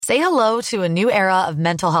Say hello to a new era of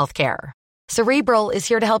mental health care. Cerebral is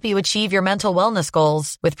here to help you achieve your mental wellness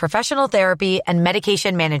goals with professional therapy and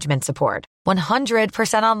medication management support.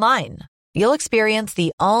 100% online. You'll experience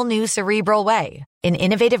the all-new Cerebral Way, an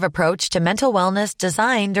innovative approach to mental wellness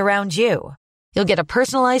designed around you. You'll get a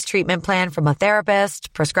personalized treatment plan from a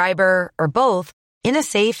therapist, prescriber, or both in a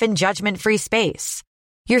safe and judgment-free space.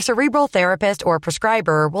 Your Cerebral therapist or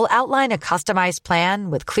prescriber will outline a customized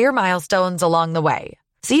plan with clear milestones along the way,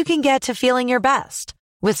 so you can get to feeling your best.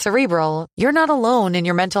 With Cerebral, you're not alone in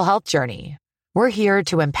your mental health journey. We're here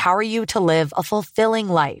to empower you to live a fulfilling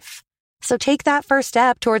life. So take that first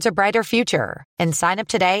step towards a brighter future and sign up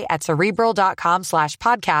today at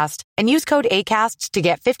Cerebral.com/podcast and use code ACAST to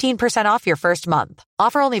get 15% off your first month.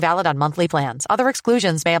 Offer only valid on monthly plans. Other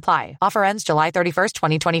exclusions may apply. Offer ends July 31st,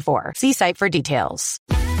 2024. See site for details.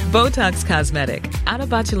 Botox Cosmetic, out of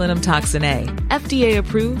botulinum toxin A, FDA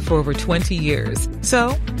approved for over 20 years.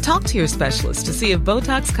 So, talk to your specialist to see if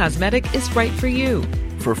Botox Cosmetic is right for you.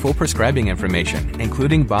 For full prescribing information,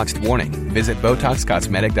 including boxed warning, visit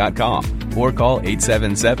BotoxCosmetic.com or call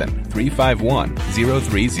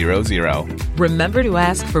 877-351-0300. Remember to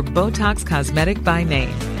ask for Botox Cosmetic by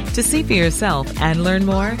name. To see for yourself and learn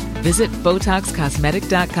more, visit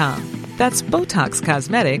BotoxCosmetic.com. That's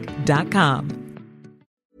BotoxCosmetic.com.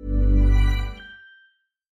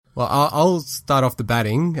 Well, I'll start off the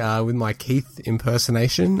batting with my Keith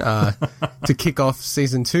impersonation to kick off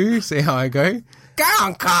season 2. See how I go. Go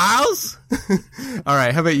on, Kyles! All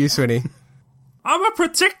right, how about you, Swinny? I'm a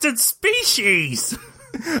protected species!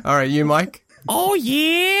 All right, you, Mike? Oh,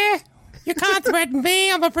 yeah? You can't threaten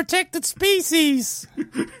me. I'm a protected species.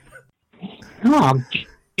 Oh,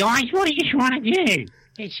 guys, what do you trying to do?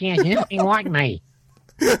 It sounds nothing like me.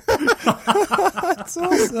 That's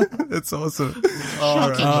awesome. That's awesome.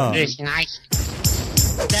 Shocking impersonation.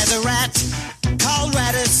 There's a rat called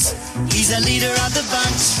Radis. He's the leader of the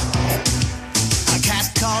bunch. A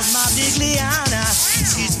cat called Modigliana.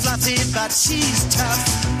 She's fluffy, but she's tough.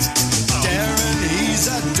 Darren, he's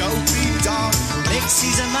a dopey dog.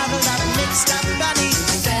 Mixie's a muddled up, mixed up bunny.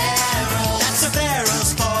 Pharaoh, that's the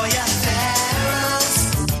pharaohs for ya.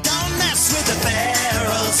 Pharaohs, don't mess with the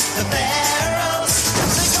pharaohs. The pharaohs,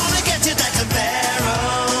 they're gonna get you. That's the pharaohs.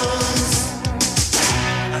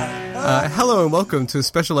 Hello and welcome to a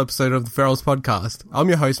special episode of the Ferals Podcast. I'm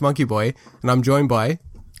your host, Monkey Boy, and I'm joined by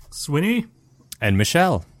Swinny and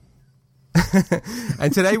Michelle.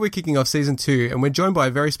 And today we're kicking off season 2, and we're joined by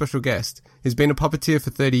a very special guest. He's been a puppeteer for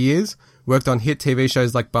 30 years, worked on hit TV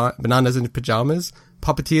shows like Bananas in Pajamas,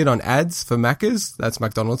 puppeteered on ads for Macca's, that's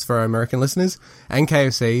McDonald's for our American listeners, and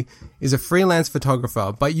KFC, is a freelance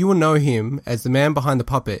photographer, but you will know him as the man behind the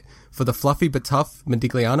puppet for the fluffy but tough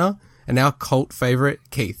Modigliana, and our cult favourite,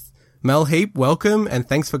 Keith. Mel Heap, welcome, and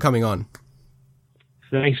thanks for coming on.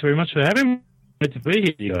 Thanks very much for having me. Good to be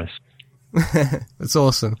here, you guys. That's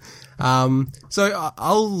awesome. So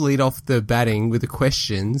I'll lead off the batting with the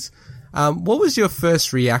questions. What was your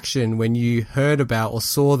first reaction when you heard about or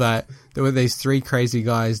saw that there were these 3 crazy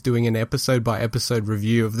guys doing an episode-by-episode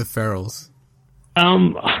review of the Ferals?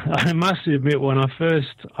 I must admit, when I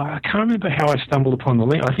can't remember how I stumbled upon the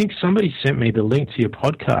link. I think somebody sent me the link to your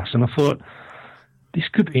podcast, and I thought, this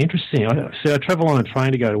could be interesting. I travel on a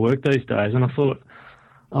train to go to work these days, and I thought,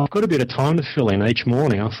 I've got a bit of time to fill in each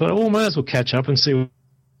morning. I thought, well, may as well catch up and see what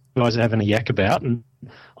you guys are having a yak about. And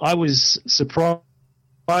I was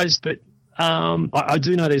surprised, but I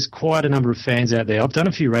do know there's quite a number of fans out there. I've done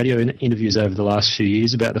a few radio interviews over the last few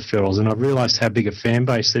years about the Ferals, and I've realised how big a fan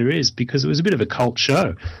base there is because it was a bit of a cult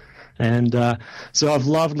show. And so I've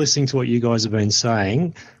loved listening to what you guys have been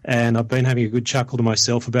saying, and I've been having a good chuckle to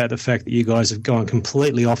myself about the fact that you guys have gone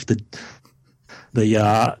completely off the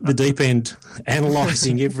deep end,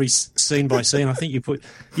 analysing every scene by scene. I think you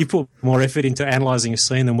put more effort into analysing a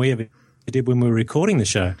scene than we ever did when we were recording the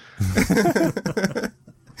show.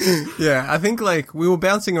 Yeah, I think we were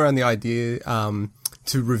bouncing around the idea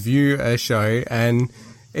to review a show, and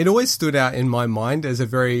it always stood out in my mind as a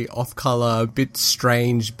very off-color, bit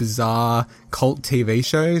strange, bizarre cult TV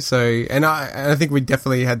show. So, and I think we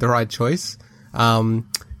definitely had the right choice. So,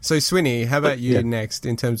 Swinny, how about you next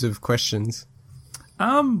in terms of questions?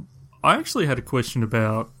 I actually had a question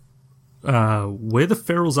about where the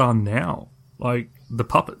Ferals are now. Like the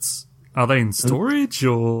puppets, are they in storage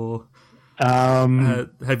or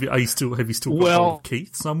have you still got old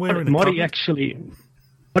Keith somewhere? Moddy actually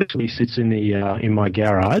sits in the in my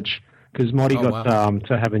garage because Moddy got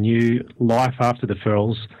to have a new life after the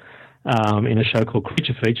Ferals in a show called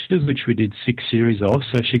Creature Features, which we did 6 series of.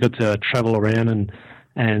 So she got to travel around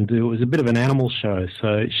and it was a bit of an animal show.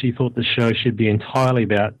 So she thought the show should be entirely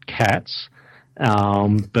about cats,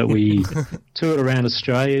 But we toured around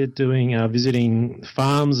Australia doing visiting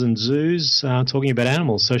farms and zoos, talking about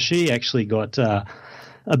animals. So she actually got a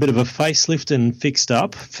bit of a facelift and fixed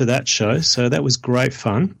up for that show. So that was great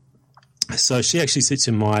fun. So she actually sits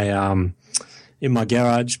in my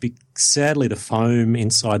garage. Sadly, the foam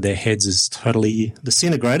inside their heads is totally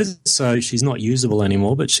disintegrated, so she's not usable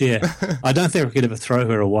anymore. But I don't think I could ever throw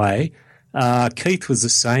her away. Keith was the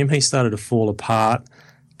same. He started to fall apart,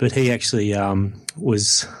 but he actually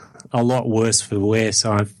was a lot worse for wear.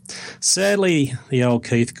 So sadly, the old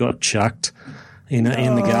Keith got chucked in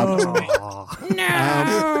the garbage.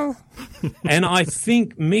 No. And I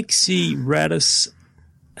think Mixie, Radis,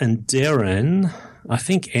 and Darren, I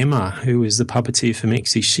think Emma, who is the puppeteer for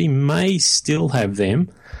Mixie, she may still have them.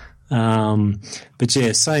 But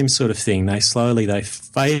yeah, same sort of thing. They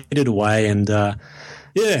faded away, and I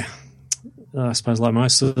suppose like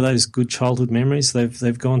most of those good childhood memories,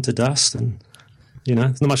 they've gone to dust, and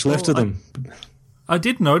there's not much left of them. I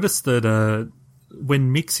did notice that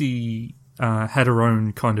when Mixie had her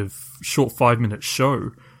own kind of short 5-minute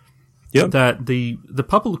show, that the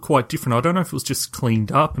puppet looked quite different. I don't know if it was just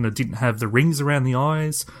cleaned up and it didn't have the rings around the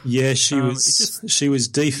eyes. Yeah, she was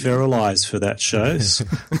deferalized for that show.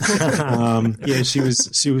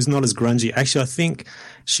 She was not as grungy. Actually, I think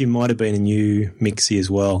she might have been a new Mixie as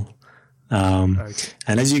well. And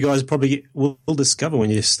as you guys probably will discover when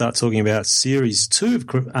you start talking about Series 2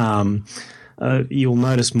 of you'll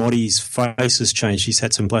notice Moddy's face has changed. She's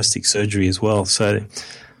had some plastic surgery as well. So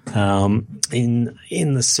in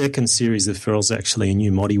the second series of Ferals, actually a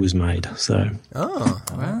new Moddy was made. So wow.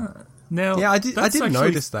 Now, I did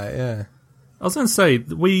notice that. Yeah, I was going to say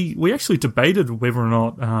we actually debated whether or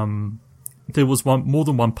not there was more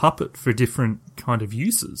than one puppet for different kind of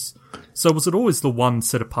uses. So was it always the one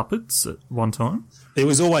set of puppets at one time? There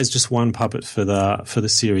was always just one puppet for the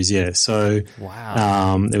series, yeah. So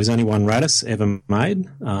wow. There was only one Radis ever made,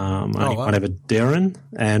 one ever Darren,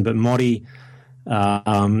 but Moddy.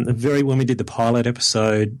 When we did the pilot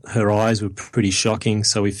episode, her eyes were pretty shocking,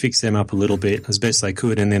 so we fixed them up a little bit as best they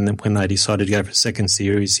could. And then when they decided to go for a second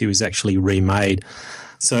series, he was actually remade.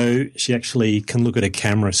 So she actually can look at a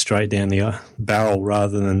camera straight down the barrel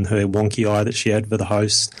rather than her wonky eye that she had for the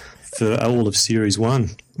host for all of Series 1.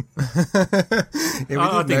 I think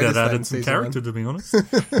that added some character, to be honest.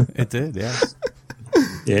 It did, yeah.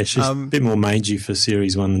 Yeah, she's a bit more mangy for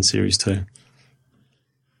Series 1 than Series 2.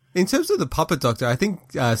 In terms of the puppet doctor, I think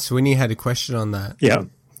Sweeney had a question on that. Yeah.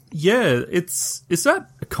 Yeah, is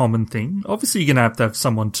that a common thing? Obviously, you're going to have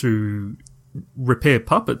someone to repair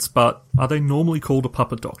puppets, but are they normally called a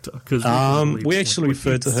puppet doctor? Because we actually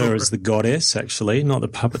refer to her as the goddess, actually, not the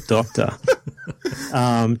puppet doctor.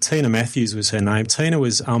 Tina Matthews was her name. Tina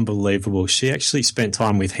was unbelievable. She actually spent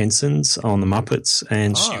time with Henson's on the Muppets,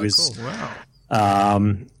 and she was... Cool.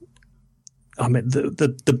 Wow. I mean,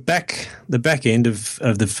 the back end of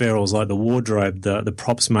the Ferals, like the wardrobe, the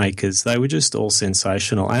props makers, they were just all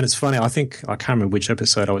sensational. And it's funny, I can't remember which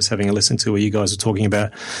episode I was having a listen to where you guys were talking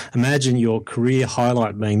about, imagine your career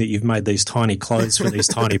highlight being that you've made these tiny clothes for these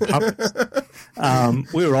tiny puppets.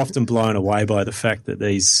 We were often blown away by the fact that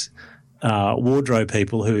these wardrobe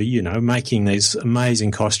people who are, making these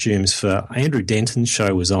amazing costumes for Andrew Denton's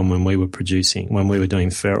show was on when we were doing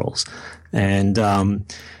Ferals. And,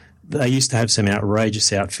 they used to have some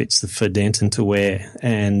outrageous outfits for Denton to wear,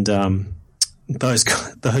 and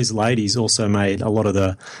those ladies also made a lot of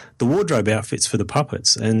the wardrobe outfits for the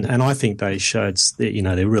puppets, and I think they showed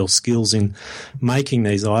their real skills in making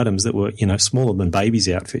these items that were smaller than babies'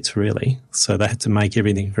 outfits really. So they had to make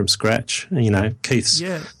everything from scratch. Keith's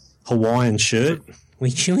Hawaiian shirt,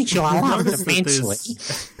 which I love immensely.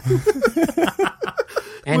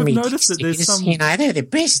 And We've me noticed that there's stickers, they're the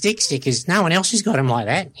best stickers. No one else has got them like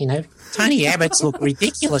that. Tony Abbott's look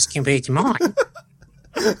ridiculous compared to mine.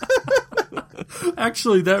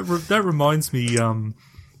 Actually, that reminds me.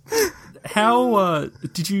 How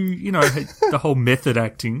did you the whole method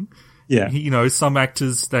acting? Yeah. Some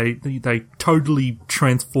actors they totally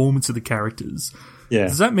transform into the characters. Yeah.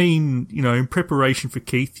 Does that mean in preparation for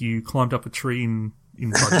Keith, you climbed up a tree and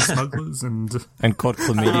inside the smugglers and caught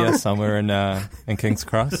chlamydia somewhere in King's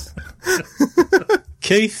Cross?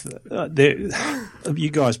 Keith, you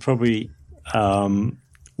guys probably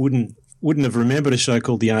wouldn't have remembered a show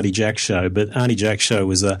called the Auntie Jack Show, but Auntie Jack Show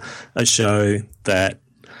was a show that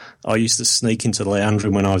I used to sneak into the lounge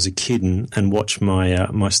room when I was a kid and watch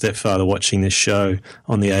my stepfather watching this show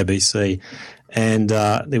on the ABC, and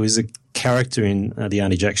there was a character in the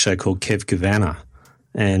Auntie Jack Show called Kev Kavanagh.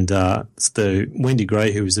 And the Wendy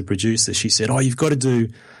Gray, who was the producer, she said, "Oh, you've got to do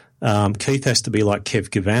Keith has to be like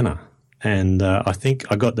Kev Kavanagh." And I think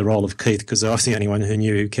I got the role of Keith because I was the only one who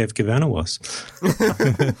knew who Kev Kavanagh was.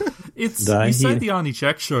 You say the Arnie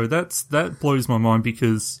Jack show, that blows my mind,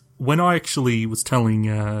 because when I actually was telling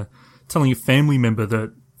a family member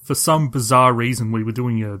that for some bizarre reason we were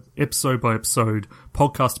doing a episode-by-episode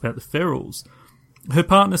podcast about the Ferrells, her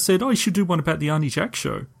partner said, you should do one about the Arnie Jack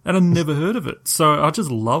show. And I'd never heard of it. So I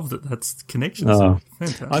just love that that's the connection.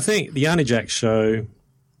 Fantastic. I think the Arnie Jack show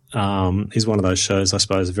is one of those shows, I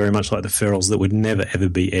suppose, very much like the Ferrells, that would never, ever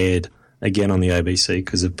be aired again on the ABC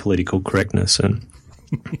because of political correctness. And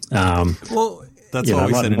well, that's what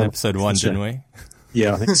we said in episode 1, didn't we?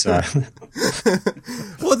 Yeah, I think so.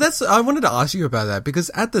 Well, I wanted to ask you about that, because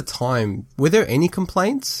at the time, were there any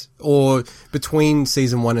complaints, or between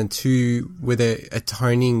season 1 and 2, were there a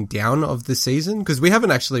toning down of the season? Because we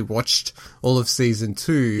haven't actually watched all of season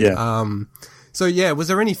 2. Yeah. So yeah, was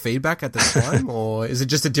there any feedback at the time, or is it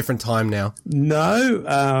just a different time now? No,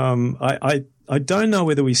 I don't know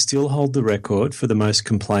whether we still hold the record for the most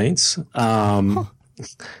complaints.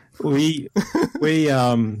 We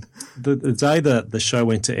the day that the show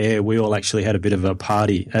went to air, we all actually had a bit of a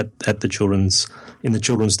party in the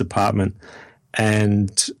children's department,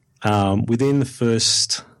 and within the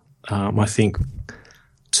first I think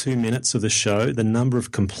 2 minutes of the show, the number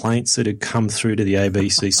of complaints that had come through to the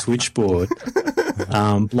ABC switchboard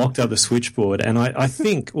blocked up the switchboard. And I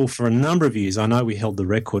think, for a number of years, I know we held the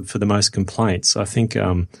record for the most complaints. I think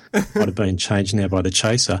might have been changed now by the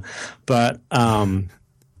Chaser. But,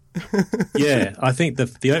 yeah, I think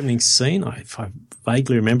the opening scene, if I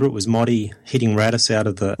vaguely remember, it was Moddy hitting Radis out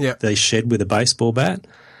of the shed with a baseball bat.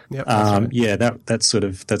 Yep, right. Yeah, that's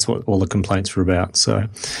what all the complaints were about. So,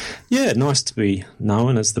 yeah, nice to be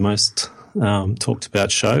known as the most talked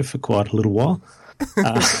about show for quite a little while.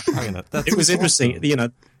 It was interesting,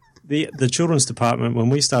 the children's department, when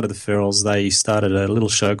we started the Ferrells, they started a little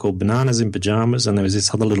show called Bananas in Pajamas, and there was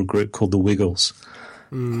this other little group called the Wiggles.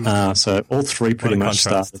 So all three pretty much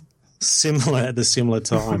started at the similar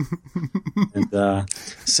time. And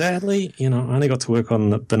sadly, I only got to work on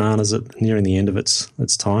the Bananas nearing the end of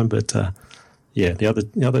its time, but yeah, the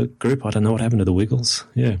other group, I don't know what happened to the Wiggles.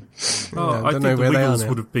 Yeah. I think the Wiggles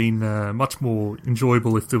would have been much more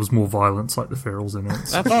enjoyable if there was more violence like the Ferrells in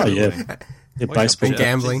it. Absolutely. Oh, yeah. Baseball. And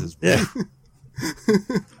gambling. Yeah.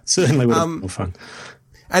 Certainly would have been more fun.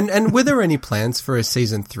 And were there any plans for a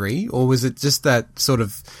season 3, or was it just that sort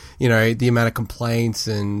of, the amount of complaints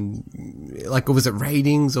and or was it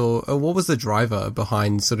ratings, or what was the driver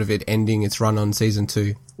behind sort of it ending its run on season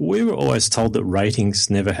 2? We were always told that ratings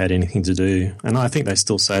never had anything to do, and I think they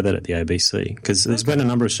still say that at the ABC, because there's been a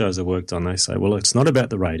number of shows I worked on. They say, well, it's not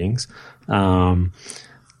about the ratings.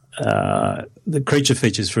 The Creature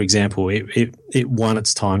Features, for example, it won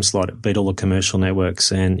its time slot. It beat all the commercial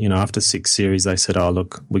networks, and after 6 series, they said, "Oh,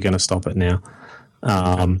 look, we're going to stop it now,"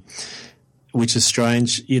 which is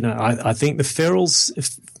strange. I think the Ferrells,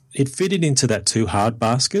 it fitted into that too hard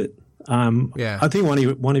basket. I think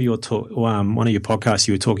one of your podcasts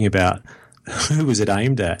you were talking about who was it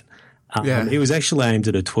aimed at. It was actually aimed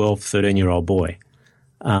at a 12, 13-year-old boy.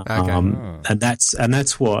 And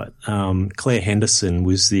that's what Claire Henderson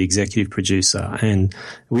was the executive producer, and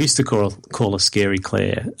we used to call her Scary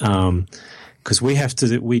Claire, because we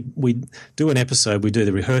do an episode, we do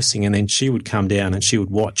the rehearsing, and then she would come down and she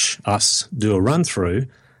would watch us do a run through,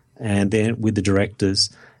 and then with the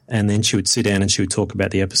directors, and then she would sit down and she would talk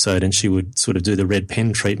about the episode, and she would sort of do the red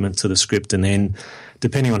pen treatment to the script, and then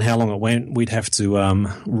depending on how long it went, we'd have to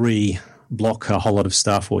re-block a whole lot of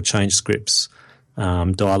stuff or change scripts.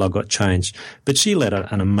 Dialogue got changed, but she let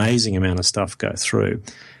an amazing amount of stuff go through,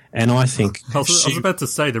 and I think I was about to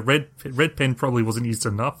say the red pen probably wasn't used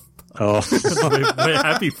enough. Oh, we're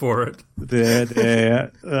happy for it.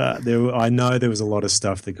 I know there was a lot of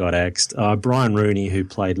stuff that got axed. Brian Rooney, who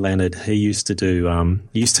played Leonard, he used to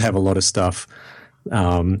have a lot of stuff,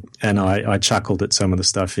 and I chuckled at some of the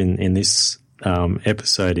stuff in this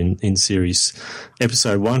episode in series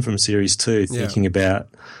episode 1 from series 2, thinking about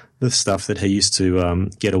the stuff that he used to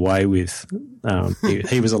get away with,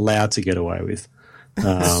 he was allowed to get away with.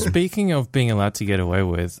 Speaking of being allowed to get away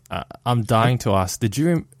with, I'm dying to ask, did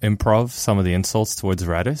you improv some of the insults towards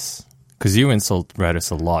Radis? Because you insult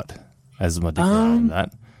Radis a lot, as my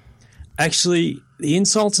that. Actually, the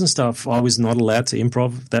insults and stuff, I was not allowed to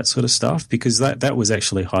improv that sort of stuff, because that was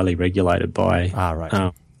actually highly regulated by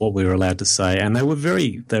what we were allowed to say, and they were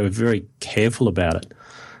very careful about it.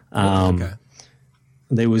 Okay.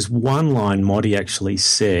 There was one line Moddy actually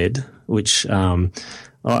said, which I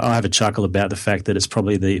have a chuckle about the fact that it's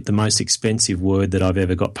probably the most expensive word that I've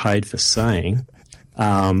ever got paid for saying.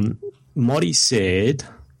 Moddy said,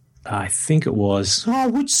 I think it was. Oh,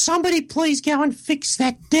 would somebody please go and fix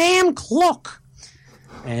that damn clock?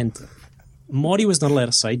 And Marty was not allowed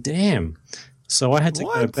to say damn. So I had to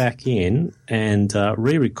go back in and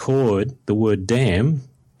re-record the word damn,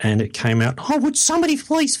 and it came out, oh, would somebody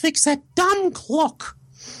please fix that dumb clock?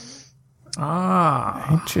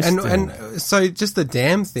 Ah, interesting. And so just the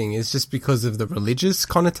damn thing is just because of the religious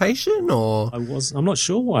connotation, or I'm not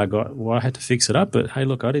sure why I had to fix it up, but hey,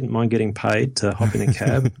 look, I didn't mind getting paid to hop in a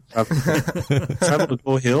cab, travel to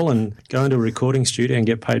Gore Hill, and go into a recording studio and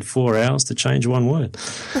get paid 4 hours to change one word.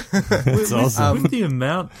 That's awesome. With the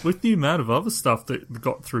amount of other stuff that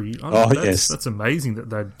got through, that's amazing that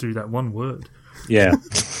they do that one word. Yeah,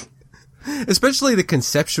 especially the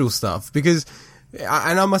conceptual stuff, because.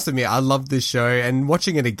 And I must admit, I love this show, and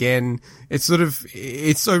watching it again, it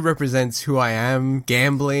so represents who I am,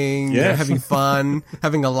 gambling, you know, having fun,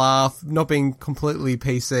 having a laugh, not being completely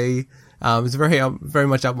PC. It's very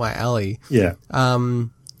much up my alley. Yeah.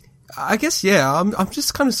 I guess, I'm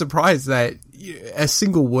just kind of surprised that a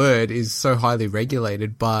single word is so highly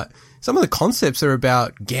regulated, but some of the concepts are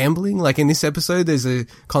about gambling. Like in this episode, there's a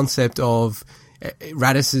concept of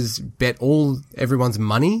Radis's bet everyone's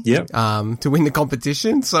money to win the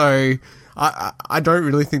competition. So I don't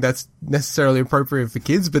really think that's necessarily appropriate for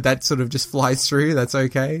kids, but that sort of just flies through. That's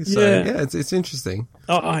okay. So it's interesting.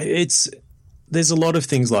 There's a lot of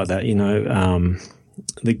things like that, you know,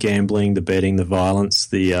 the gambling, the betting, the violence,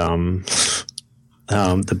 the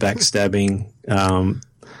backstabbing,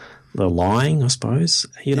 the lying, I suppose.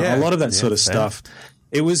 You know, a lot of that sort of stuff.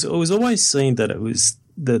 It was always seen that it was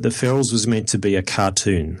the Ferrells was meant to be a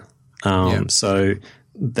cartoon. So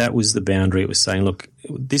that was the boundary. It was saying, look,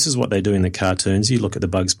 this is what they do in the cartoons. You look at the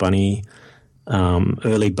Bugs Bunny,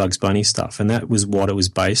 early Bugs Bunny stuff, and that was what it was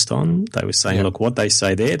based on. They were saying, look, what they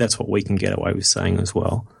say there, that's what we can get away with saying as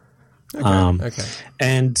well. Okay.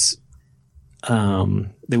 And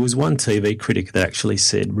there was one TV critic that actually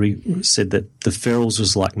said that the Ferrells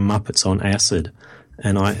was like Muppets on acid,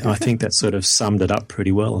 and I think that sort of summed it up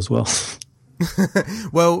pretty well as well.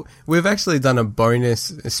 Well, we've actually done a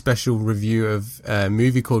special review of a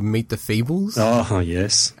movie called Meet the Feebles. Oh,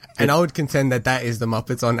 yes. And I would contend that is the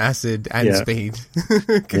Muppets on acid and speed.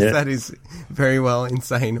 Because that is very well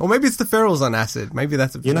insane. Or maybe it's the Ferrells on acid. Maybe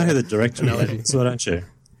that's You know who the director is, don't you?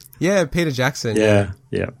 Yeah, Peter Jackson. Yeah.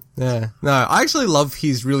 No, I actually love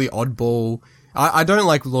his really oddball... I don't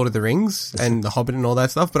like Lord of the Rings and The Hobbit and all that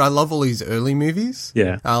stuff, but I love all his early movies.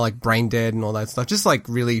 Yeah. Like Brain Dead and all that stuff. Just like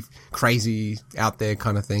really crazy out there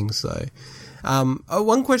kind of things. So,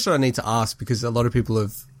 one question I need to ask, because a lot of people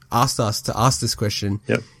have asked us to ask this question.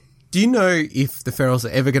 Yep. Do you know if the Ferrells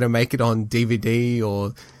are ever going to make it on DVD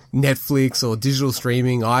or Netflix or digital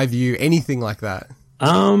streaming, iView, anything like that?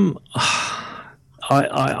 I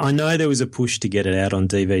know there was a push to get it out on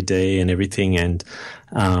DVD and everything, and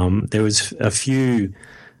there was a few.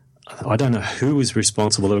 I don't know who was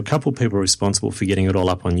responsible. There were a couple of people responsible for getting it all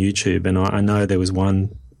up on YouTube, and I know there was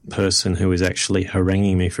one person who was actually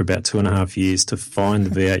haranguing me for about 2.5 years to find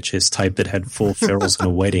the VHS tape that had 4 Ferrells and a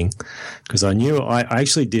wedding, because I knew I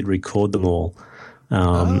actually did record them all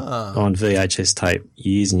on VHS tape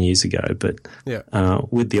years and years ago, but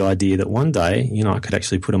with the idea that one day, you know, I could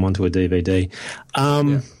actually put them onto a DVD.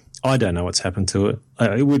 I don't know what's happened to it.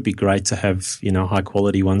 It would be great to have, you know, high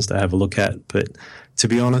quality ones to have a look at, but to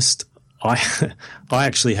be honest, I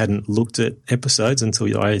actually hadn't looked at episodes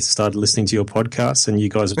until I started listening to your podcast and you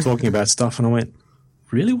guys were talking about stuff, and I went,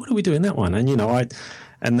 really, what do we do in that one? And, you know,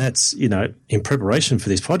 and that's, you know, in preparation for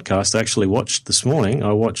this podcast, I actually watched this morning,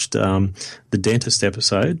 I watched The Dentist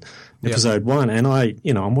episode 1, and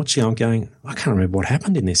I'm watching, I'm going, I can't remember what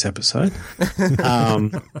happened in this episode.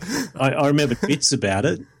 I remember bits about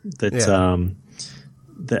it that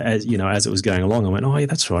as you know, as it was going along, I went, oh yeah,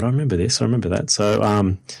 that's right, I remember this, I remember that.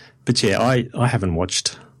 So, but yeah, I haven't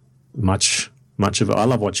watched much of it. I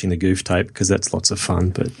love watching the Goof tape because that's lots of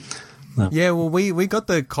fun, but. No. Yeah, well, we got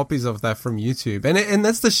the copies of that from YouTube, and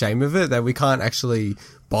that's the shame of it, that we can't actually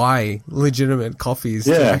buy legitimate copies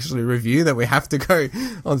to actually review. That we have to go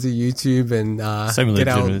onto YouTube and get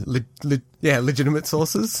our legitimate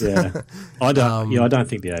sources. Yeah, I don't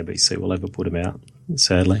think the ABC will ever put them out,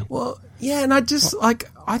 sadly. Well, yeah, and I just I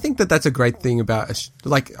think that's a great thing about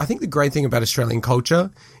I think the great thing about Australian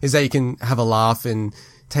culture is that you can have a laugh and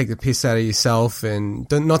take the piss out of yourself and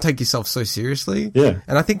not take yourself so seriously. Yeah.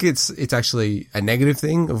 And I think it's actually a negative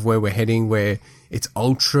thing of where we're heading, where it's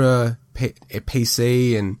ultra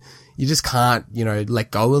PC and you just can't, you know,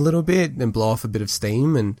 let go a little bit and blow off a bit of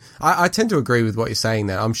steam. And I tend to agree with what you're saying,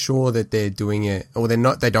 that I'm sure that they're doing it, or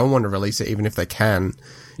they don't want to release it even if they can,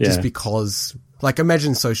 just because, like,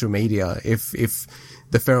 imagine social media. If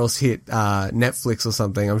the Ferrells hit Netflix or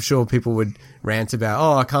something, I'm sure people would rant about,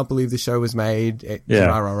 oh, I can't believe the show was made,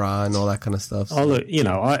 rah, rah, rah, and all that kind of stuff. So. Oh, look,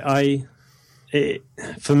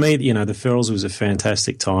 for me, the Ferrells was a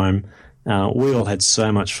fantastic time. We all had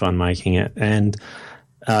so much fun making it. And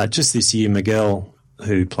just this year, Miguel,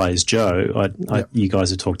 who plays Joe, you guys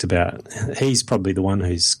have talked about, he's probably the one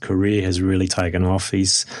whose career has really taken off.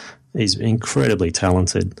 He's an incredibly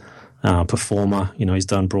talented performer. He's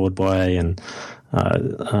done Broadway and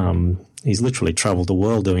he's literally travelled the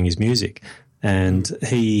world doing his music. And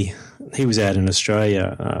he was out in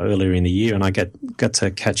Australia earlier in the year, and I got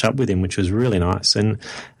to catch up with him, which was really nice. And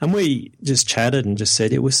we just chatted and just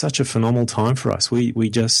said it was such a phenomenal time for us. We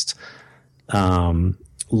just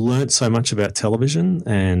learnt so much about television,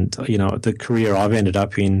 and the career I've ended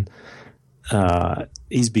up in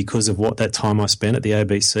is because of what that time I spent at the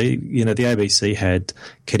ABC. The ABC had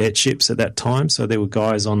cadetships at that time, so there were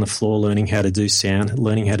guys on the floor learning how to do sound,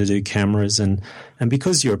 learning how to do cameras, and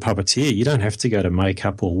because you're a puppeteer, you don't have to go to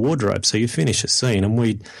makeup or wardrobe. So you finish a scene, and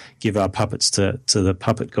we'd give our puppets to the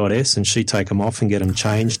puppet goddess, and she'd take them off and get them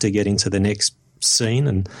changed to get into the next scene,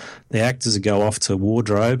 and the actors would go off to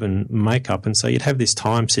wardrobe and makeup, and so you'd have this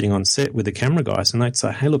time sitting on set with the camera guys, and they'd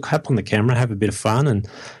say, hey, look, hop on the camera, have a bit of fun,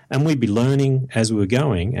 and we'd be learning as we were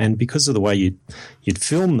going. And because of the way you'd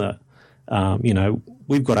film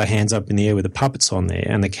we've got our hands up in the air with the puppets on there,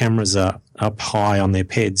 and the cameras are up high on their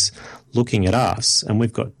peds looking at us, and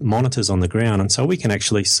we've got monitors on the ground, and so we can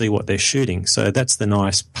actually see what they're shooting. So that's the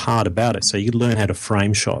nice part about it. So you could learn how to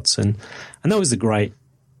frame shots, and that was a great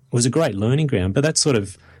learning ground, but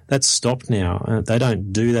that's stopped now. They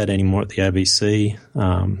don't do that anymore at the ABC.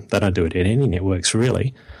 They don't do it at any networks,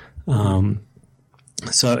 really.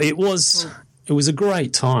 So it was a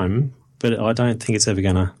great time, but I don't think it's ever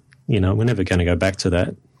going to, we're never going to go back to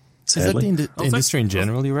that. Sadly. Is that the industry in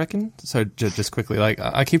general, you reckon? So just quickly,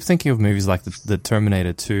 I keep thinking of movies like the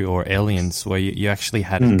Terminator 2 or Aliens, where you actually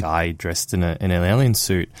had a guy dressed in an alien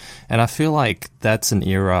suit, and I feel like that's an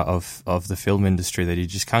era of the film industry that you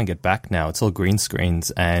just can't get back now. It's all green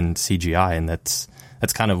screens and CGI, and that's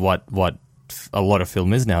kind of what a lot of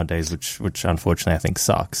film is nowadays, which unfortunately I think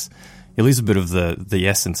sucks. You lose a bit of the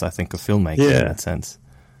essence, I think, of filmmaking in that sense.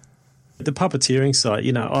 The puppeteering side,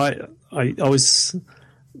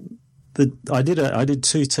 I did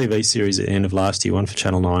two TV series at the end of last year, one for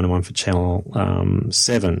Channel 9 and one for Channel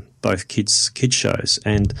 7, both kids shows.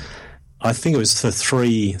 And I think it was for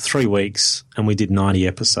three weeks, and we did 90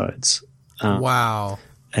 episodes. Wow.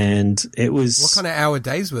 And it was... What kind of hour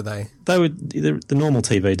days were they? They were the normal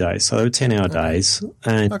TV days, so they were 10-hour days.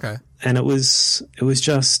 And, and it was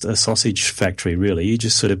just a sausage factory, really. You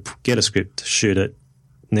just sort of get a script, shoot it,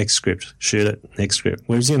 next script, shoot it, next script.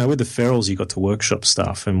 Whereas, with the Ferrells, you got to workshop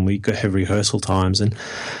stuff, and we got have rehearsal times. And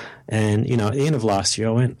at the end of last year,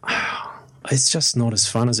 I went, it's just not as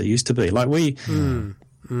fun as it used to be. Like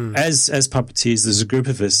as puppeteers, there's a group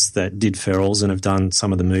of us that did Ferrells and have done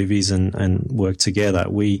some of the movies and worked together.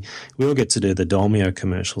 We all get to do the Dolmio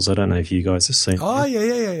commercials. I don't know if you guys have seen. Oh,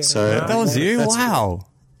 yeah. So that was you? Wow.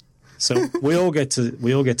 So we all get to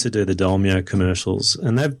do the Dolmio commercials,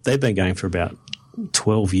 and they've been going for about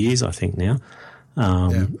 12 years, I think, now.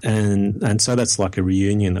 And so that's like a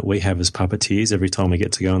reunion that we have as puppeteers every time we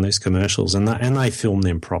get to go on these commercials, and they film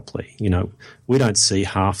them properly. We don't see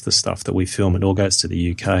half the stuff that we film. It all goes to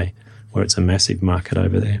the UK, where it's a massive market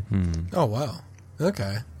over there. Oh, wow.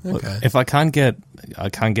 Okay. Look, if I can't get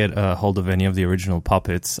a hold of any of the original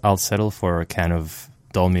puppets, I'll settle for a can of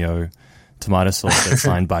Dolmio tomato sauce that's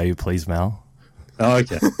signed by you, please, Mal. Oh,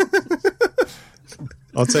 okay.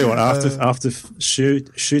 I'll tell you what. After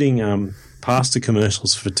shooting pasta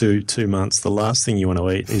commercials for two months, the last thing you want to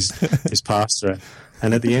eat is pasta.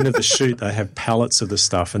 And at the end of the shoot, they have pallets of the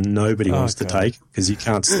stuff, and nobody wants to take it because you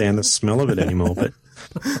can't stand the smell of it anymore. But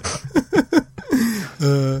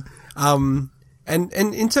and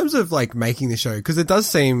in terms of like making the show, because it does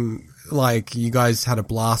seem like you guys had a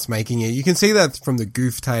blast making it. You can see that from the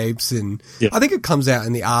goof tapes, and I think it comes out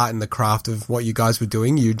in the art and the craft of what you guys were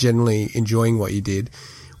doing. You're generally enjoying what you did.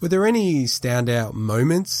 Were there any standout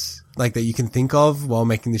moments like that you can think of while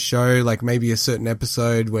making the show? Like maybe a certain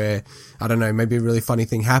episode where, I don't know, maybe a really funny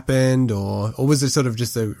thing happened, or was it sort of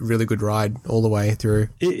just a really good ride all the way through?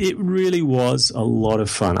 It really was a lot of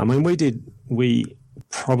fun. I mean, we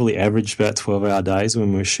probably averaged about 12-hour days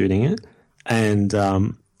when we were shooting it, and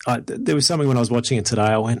there was something when I was watching it today,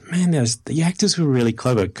 I went, man, the actors were really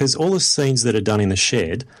clever, because all the scenes that are done in the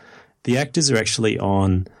shed, the actors are actually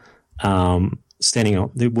on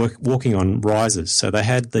they're walking on risers. So they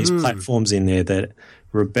had these platforms in there that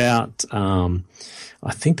were about, I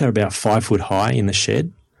think they're about 5 foot high in the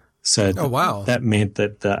shed. So that meant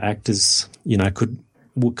that the actors, could,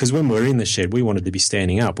 because when we were in the shed, we wanted to be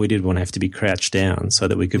standing up. We didn't want to have to be crouched down so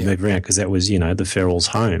that we could move around, because that was, the feral's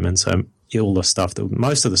home. And so all the stuff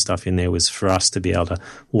most of the stuff in there was for us to be able to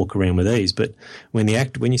walk around with ease. But when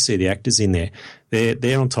you see the actors in there,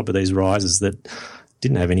 they're on top of these risers that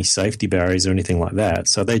didn't have any safety barriers or anything like that.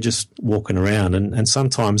 So they're just walking around. And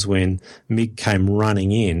sometimes when Mig came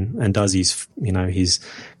running in and does his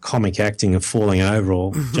comic acting of falling over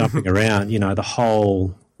or jumping around, the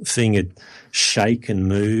whole thing would shake and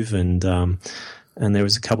move. And there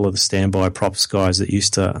was a couple of the standby props guys that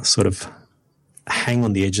used to sort of hang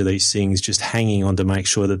on the edge of these things, just hanging on to make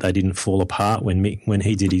sure that they didn't fall apart when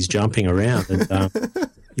he did his jumping around. And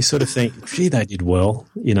you sort of think, gee, they did well,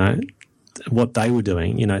 what they were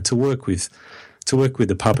doing, to work with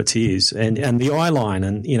the puppeteers and the eye line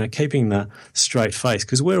and, keeping the straight face,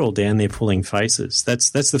 because we're all down there pulling faces. That's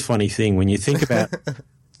the funny thing when you think about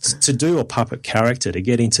to do a puppet character, to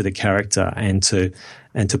get into the character and to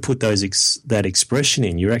put that expression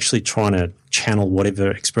in, you're actually trying to channel whatever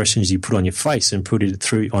expressions you put on your face and put it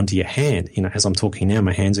through onto your hand. As I'm talking now,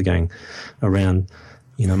 my hands are going around,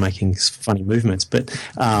 making funny movements. But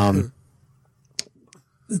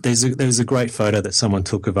there's a great photo that someone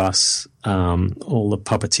took of us, all the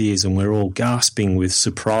puppeteers, and we're all gasping with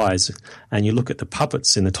surprise. And you look at the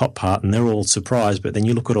puppets in the top part and they're all surprised, but then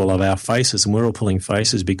you look at all of our faces and we're all pulling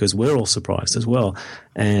faces because we're all surprised as well.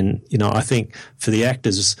 And, I think for the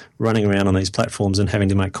actors running around on these platforms and having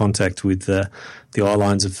to make contact with the eye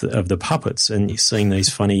lines of the puppets, and you're seeing these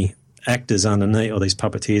funny actors underneath, or these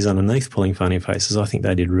puppeteers underneath pulling funny faces, I think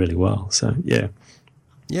they did really well. So, yeah.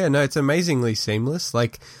 Yeah, no, it's amazingly seamless.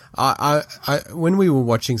 Like, I when we were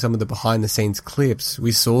watching some of the behind the scenes clips,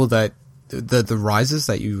 we saw that the risers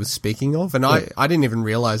that you were speaking of, and I didn't even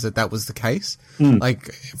realize that was the case.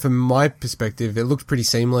 Like, from my perspective, it looked pretty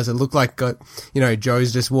seamless. It looked like,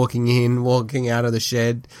 Joe's just walking out of the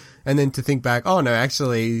shed, and then to think back, oh no,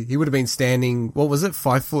 actually, he would have been standing, what was it,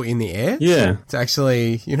 5 foot in the air? Yeah. To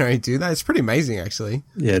actually, do that. It's pretty amazing, actually.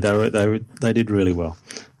 Yeah, they did really well.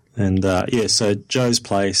 And, so Joe's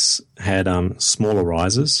place had smaller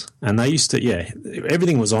risers, and they used to,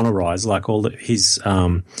 everything was on a rise, like all his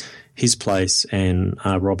place and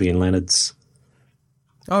Robbie and Leonard's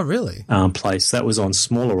place. That was on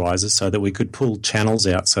smaller risers so that we could pull channels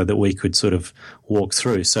out so that we could sort of walk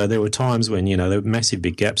through. So there were times when, there were massive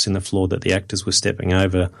big gaps in the floor that the actors were stepping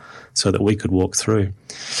over so that we could walk through.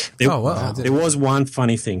 There was one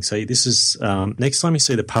funny thing. So this is next time you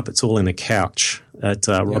see the puppets all in the couch at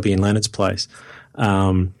Robbie and Leonard's place,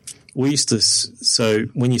 we used to, so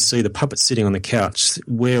when you see the puppets sitting on the couch,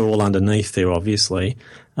 we're all underneath there, obviously,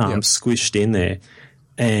 squished in there.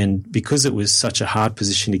 And because it was such a hard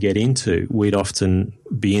position to get into, we'd often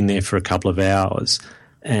be in there for a couple of hours.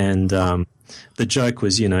 And the joke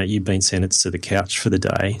was, you've been sentenced to the couch for the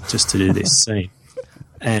day just to do this scene.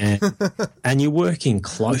 And you're working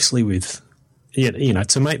closely with,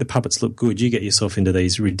 to make the puppets look good, you get yourself into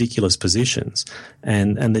these ridiculous positions.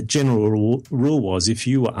 And the general rule was, if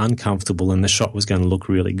you were uncomfortable, then the shot was going to look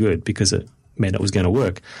really good because it meant it was going to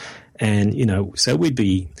work. And, so we'd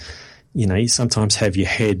be, you sometimes have your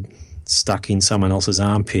head stuck in someone else's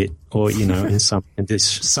armpit, or, in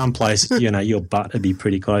some place, your butt would be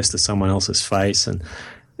pretty close to someone else's face. And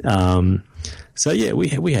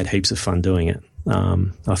we had heaps of fun doing it.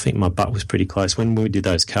 I think my butt was pretty close when we did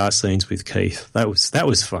those car scenes with Keith. That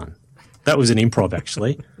was fun. That was an improv,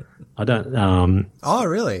 actually. I don't. Oh,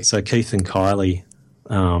 really? So Keith and Kylie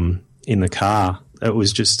in the car. It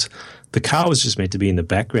was just the car was just meant to be in the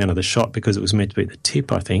background of the shot because it was meant to be at the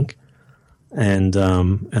tip, I think. And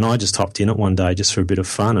I just hopped in it one day just for a bit of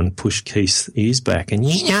fun and pushed Keith's ears back. And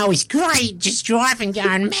it's great just driving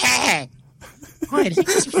going mad. I had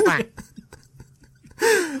heaps of fun.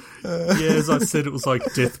 As I said, it was like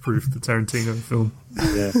Death Proof, the Tarantino film.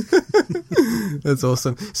 Yeah. That's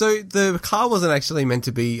awesome. So the car wasn't actually meant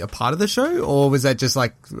to be a part of the show, or was that just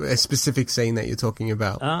like a specific scene that you're talking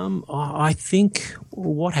about? I think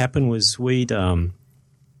what happened was we did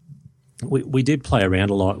play around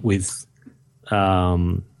a lot with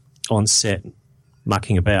on set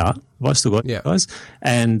mucking about. Have I still got guys?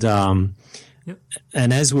 And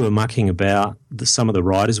and as we were mucking about, some of the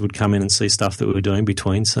writers would come in and see stuff that we were doing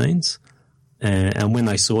between scenes. And when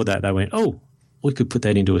they saw that, they went, oh, we could put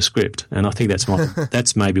that into a script. And I think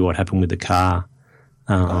that's maybe what happened with the car.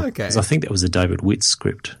 Okay. 'Cause I think that was a David Witt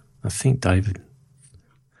script. I think David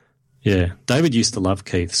used to love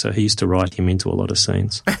Keith, so he used to write him into a lot of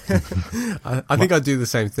scenes. I think I'd do the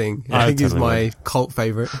same thing. I think he's my cult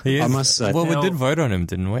favourite. I must say. Well, we did vote on him,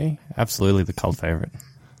 didn't we? Absolutely the cult favourite.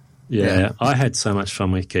 Yeah, I had so much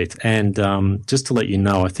fun with Keith. And just to let you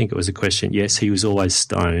know, I think it was a question. Yes, he was always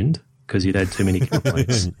stoned because he'd had too many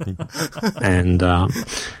complaints. and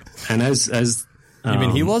as you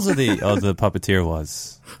mean he was or the puppeteer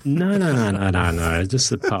was? No. Just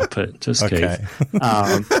the puppet, just okay. Keith.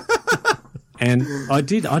 And I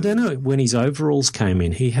don't know, when his overalls came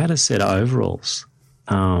in, he had a set of overalls,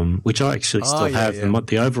 which I actually still have. Yeah. And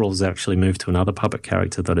the overalls actually moved to another puppet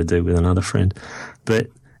character that I do with another friend. But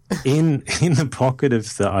in the pocket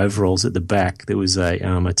of the overalls at the back, there was a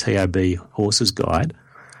TAB horse's guide.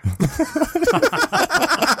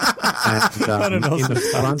 And in the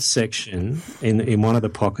front section, in one of the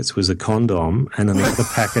pockets was a condom, and in the other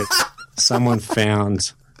packet, someone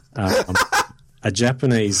found a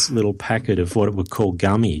Japanese little packet of what it would call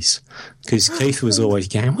gummies, because Keith was always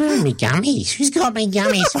going, "Where are me gummies? Who's got me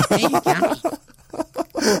gummies? Gummy."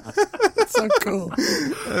 That's so cool.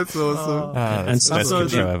 That's awesome. That's the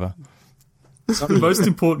best show ever. The most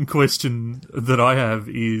important question that I have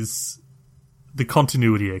is the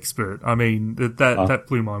continuity expert. I mean, that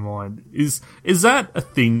blew my mind. Is that a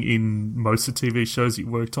thing in most of the TV shows you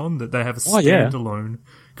worked on, that they have a standalone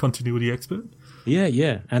continuity expert?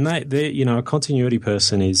 Yeah. And they a continuity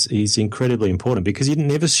person is incredibly important, because you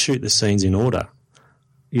never shoot the scenes in order.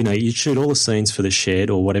 You shoot all the scenes for the shed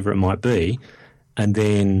or whatever it might be, and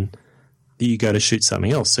then you go to shoot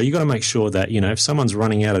something else. So you got to make sure that, if someone's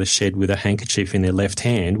running out of the shed with a handkerchief in their left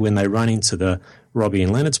hand, when they run into the Robbie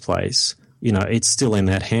and Leonard's place, it's still in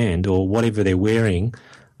that hand, or whatever they're wearing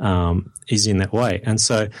is in that way. And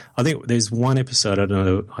so I think there's one episode,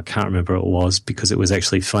 I can't remember what it was, because it was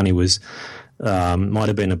actually funny, might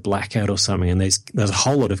have been a blackout or something, and there's a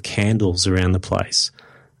whole lot of candles around the place.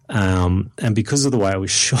 And because of the way it was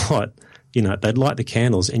shot, they'd light the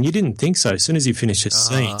candles, and you didn't think so. As soon as you finish a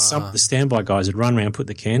scene, some of the standby guys would run around, put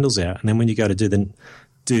the candles out, and then when you go to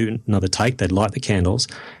do another take, they'd light the candles.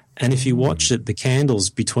 And if you watch it, the candles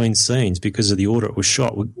between scenes, because of the order it was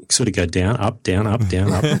shot, would sort of go down, up, down, up,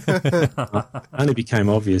 down, up. Only became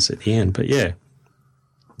obvious at the end. But yeah,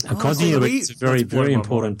 continuity is a very, very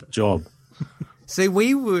important job. See,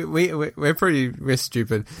 we're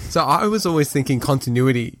stupid. So I was always thinking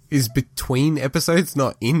continuity is between episodes,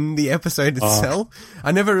 not in the episode itself.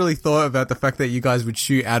 I never really thought about the fact that you guys would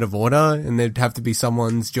shoot out of order, and there'd have to be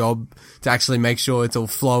someone's job to actually make sure it's all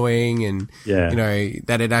flowing and,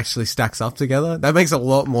 that it actually stacks up together. That makes a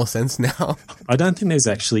lot more sense now. I don't think there's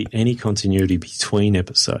actually any continuity between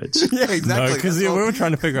episodes. Yeah, exactly. No, because we were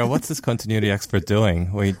trying to figure out, what's this continuity expert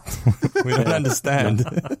doing? We don't understand.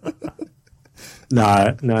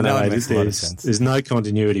 No. There's no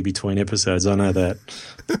continuity between episodes. I know that.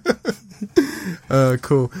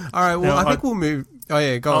 Cool. All right. Well, I think we'll move. Oh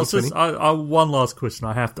yeah, go on. One last question.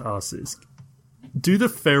 I have to ask this: do the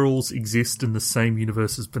Ferals exist in the same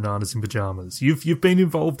universe as Bananas in Pajamas? You've been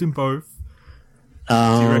involved in both. Do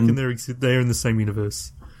you reckon they're in the same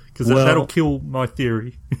universe? Because that'll kill my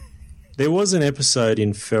theory. There was an episode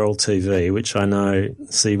in Feral TV, which I know.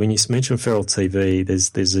 See, when you mention Feral TV, there's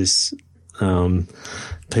this.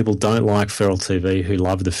 People don't like Feral TV who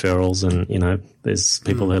love the Ferals, and there's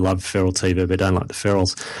people who love Feral TV but don't like the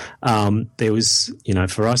Ferals. There was,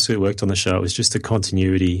 for us who worked on the show, it was just a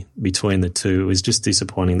continuity between the two. It was just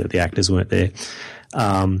disappointing that the actors weren't there.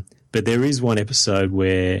 But there is one episode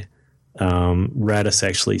where Radis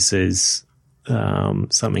actually says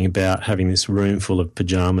something about having this room full of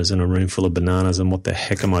pajamas and a room full of bananas, and what the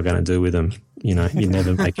heck am I going to do with them? You'd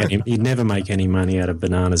never make any money out of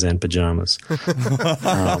bananas and pajamas.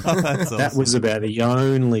 Awesome. That was about the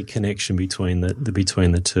only connection between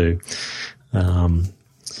the two.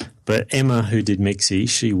 But Emma, who did Mixie,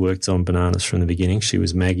 she worked on Bananas from the beginning. She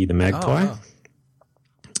was Maggie the Magpie. Oh, wow.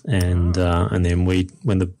 And then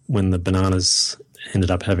when the Bananas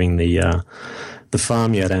ended up having the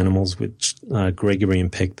farmyard animals, which Gregory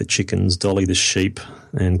and Peck the chickens, Dolly the sheep,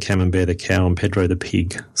 and Camembert the cow, and Pedro the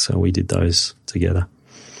pig. So we did those together.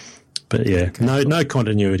 But yeah, no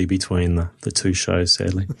continuity between the two shows,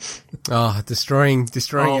 sadly. Destroying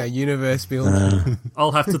our universe, Bill.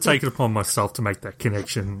 I'll have to take it upon myself to make that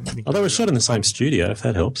connection. Although we're shot in the same studio, if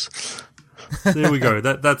that helps. There we go.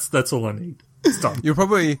 That's all I need. It's done. You'll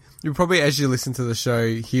probably, as you listen to the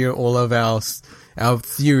show, hear all of our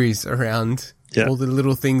theories around all the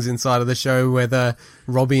little things inside of the show, whether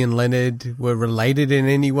Robbie and Leonard were related in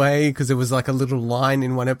any way, because there was like a little line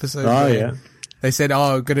in one episode. Oh, yeah. They said,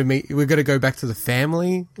 we're going to go back to the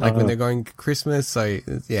family, like when they're going Christmas. So,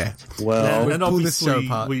 yeah. Well, and obviously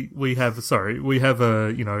we have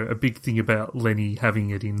a big thing about Lenny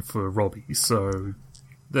having it in for Robbie. So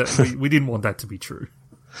that we didn't want that to be true.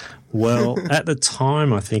 Well, at the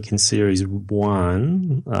time, I think in series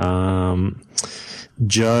 1,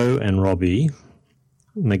 Joe and Robbie,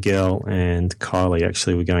 Miguel and Kylie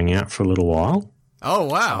actually were going out for a little while. Oh,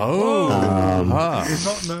 wow. I did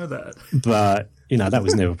not know that. But, that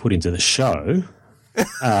was never put into the show.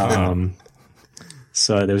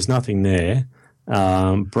 So there was nothing there.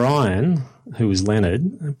 Brian, who was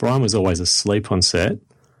Leonard, Brian was always asleep on set.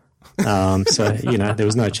 So, there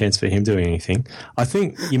was no chance for him doing anything. I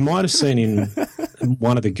think you might have seen in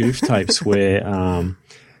one of the goof tapes where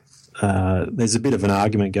there's a bit of an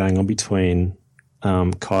argument going on between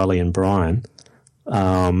Kylie and Brian,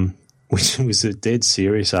 which was a dead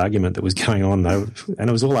serious argument that was going on, though, and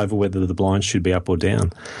it was all over whether the blinds should be up or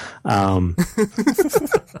down.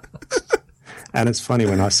 And it's funny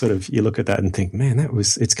when you look at that and think, man,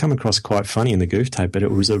 it's come across quite funny in the goof tape, but it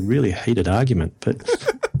was a really heated argument. But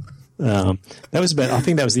I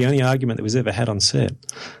think that was the only argument that was ever had on set.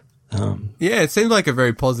 Yeah, it seemed like a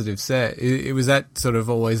very positive set. Was that sort of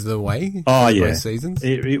always the way? Oh, yeah. Both seasons?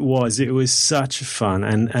 It was. It was such fun.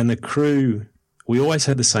 And the crew, we always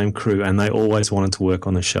had the same crew, and they always wanted to work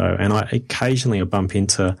on the show. And I occasionally bump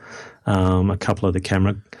into a couple of the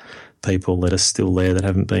camera people that are still there that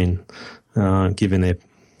haven't been given their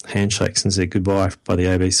handshakes and said goodbye by the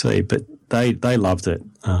ABC, but they loved it.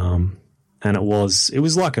 And it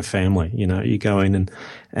was like a family, you go in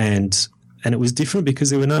and it was different because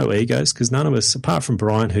there were no egos, because none of us, apart from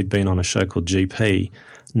Brian, who'd been on a show called GP,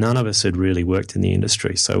 none of us had really worked in the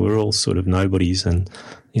industry. So we're all sort of nobodies, and,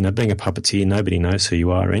 being a puppeteer, nobody knows who you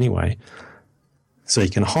are anyway. So you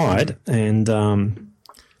can hide well,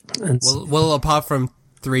 apart from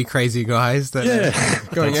 3 crazy guys that are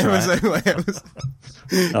going episode by episode.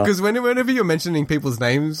 Because whenever you're mentioning people's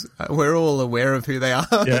names, we're all aware of who they are,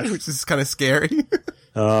 which is kind of scary.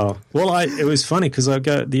 Oh, well, it was funny because I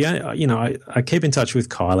keep in touch with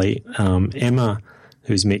Kylie. Emma,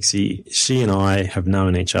 who's Mixie, she and I have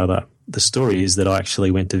known each other. The story is that I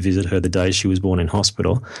actually went to visit her the day she was born in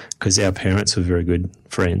hospital because our parents were very good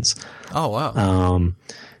friends. Oh, wow.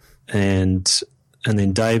 And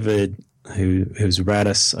then David, who's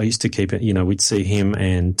Radis, I used to keep it, we'd see him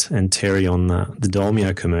and Terry on the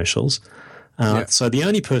Dolmio commercials. So the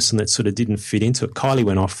only person that sort of didn't fit into it, Kylie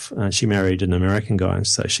went off, she married an American guy, and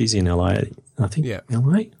so she's in LA, I think,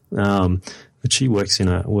 LA. But she works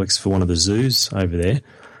for one of the zoos over there.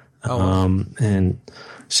 And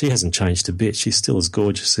she hasn't changed a bit. She's still as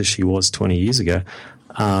gorgeous as she was 20 years ago.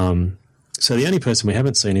 So the only person we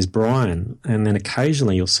haven't seen is Brian, and then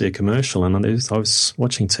occasionally you'll see a commercial. And I was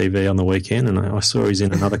watching TV on the weekend, and I saw he's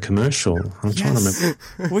in another commercial. I'm trying to remember.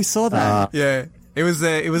 We saw that. Yeah, it was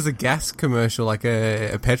a gas commercial, like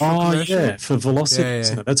a petrol commercial. Oh yeah, for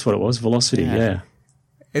Velocity. Yeah. That's what it was, Velocity. Yeah.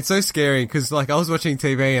 It's so scary because I was watching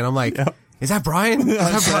TV and I'm like, is that Brian? Is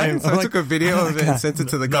that Brian? So I took a video of it and sent it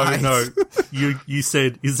to the guys. No, you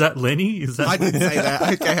said, is that Lenny? Is that? I didn't say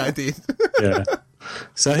that. Okay, I did. Yeah.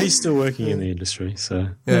 So he's still working in the industry. So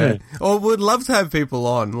yeah. Well, we'd love to have people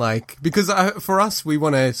on, because for us, we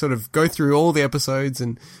want to sort of go through all the episodes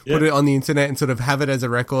and put it on the internet and sort of have it as a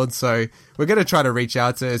record. So we're going to try to reach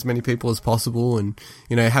out to as many people as possible and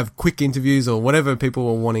have quick interviews or whatever people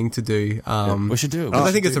are wanting to do. We should do it.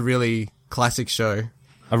 I think it's a really classic show.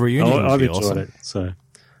 A reunion. I've enjoyed it. So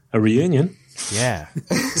a reunion. Yeah,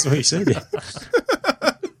 that's what you said. Yeah.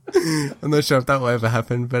 I'm not sure if that will ever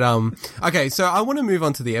happen, but okay, so I want to move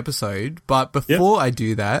on to the episode, but before I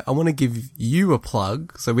do that, I want to give you a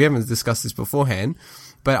plug. So we haven't discussed this beforehand,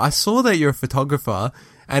 but I saw that you're a photographer,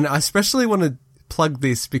 and I especially want to plug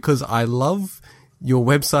this because I love your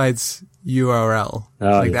website's URL,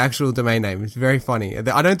 the actual domain name. It's very funny.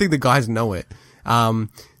 I don't think the guys know it.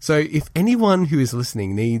 So if anyone who is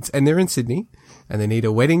listening needs, and they're in Sydney, and they need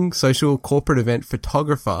a wedding, social, corporate event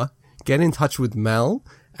photographer, get in touch with Mel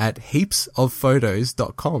at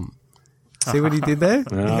heapsoffphotos.com. See what he did there?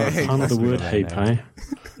 Fun of the word heap, eh?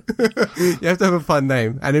 You have to have a fun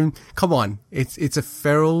name. And then, come on, it's a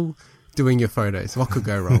feral doing your photos. What could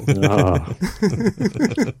go wrong?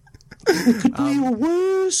 It could be your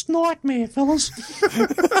worst nightmare, fellas.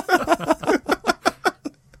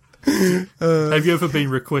 Have you ever been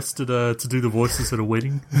requested to do the voices at a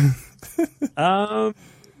wedding?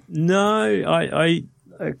 No,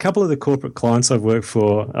 a couple of the corporate clients I've worked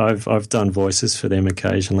for, I've done voices for them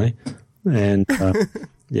occasionally, and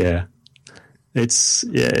it's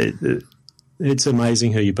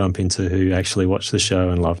amazing who you bump into who actually watched the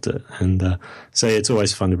show and loved it, and so it's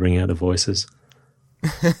always fun to bring out the voices.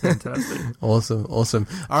 Fantastic. Awesome.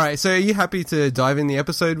 All right, so are you happy to dive in the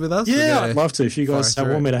episode with us? Yeah, I'd love to. If you guys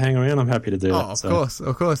want me to hang around, I'm happy to do that.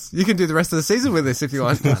 Of course. You can do the rest of the season with us if you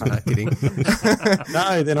want. No, kidding.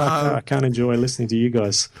 No, then I can't enjoy listening to you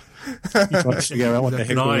guys. You got to figure out what the heck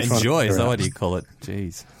we're trying to enjoy, figure is that out. what do you call it?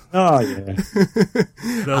 Jeez. Oh, yeah.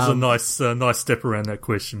 That was a nice step around that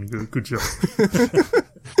question. Good job.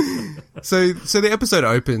 So the episode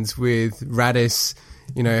opens with Radis,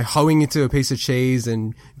 hoeing into a piece of cheese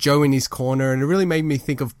and Joe in his corner, and it really made me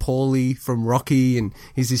think of Paulie from Rocky, and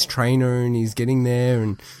he's his trainer and he's getting there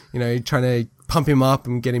and, trying to pump him up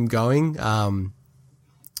and get him going.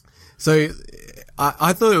 So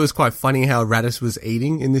I thought it was quite funny how Radis was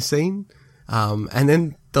eating in this scene. And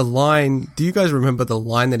then the line, do you guys remember the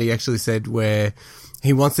line that he actually said where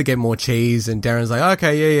he wants to get more cheese and Darren's like,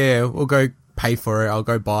 okay, yeah, we'll go pay for it. I'll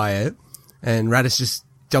go buy it. And Radis just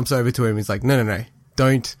jumps over to him. He's like, no,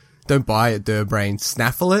 don't buy it, Durbrain.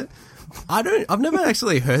 Snaffle it. I've never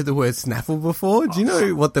actually heard the word snaffle before. Do you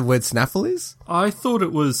know what the word snaffle is? I thought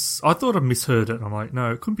I misheard it. I'm like,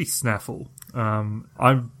 no, it couldn't be snaffle.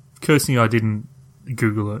 I'm cursing I didn't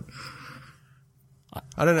Google it.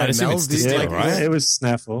 I don't know. I assume it's to steal, right? Yeah, it was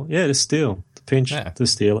snaffle. Yeah, to steal. To pinch, to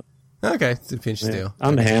steal it. Okay, to pinch, steal.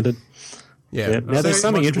 Underhanded. Yeah. Now, there's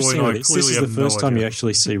something interesting with I this. This is the first time you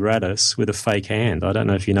actually see Radis with a fake hand. I don't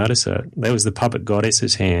know if you noticed that. That was the puppet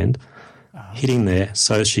goddess's hand hitting there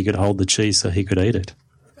so she could hold the cheese so he could eat it.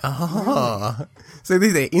 Oh. So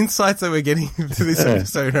these are insights that we're getting to this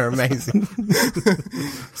episode are amazing.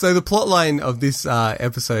 So the plot line of this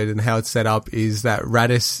episode and how it's set up is that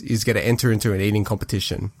Radis is going to enter into an eating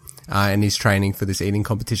competition and he's training for this eating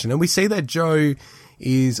competition. And we see that Joe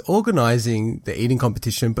is organising the eating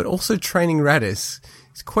competition but also training Radis.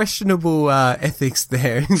 It's questionable ethics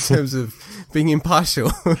there in terms of being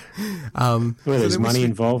impartial. Well, there's money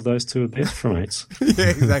involved. Those two are best friends. Yeah,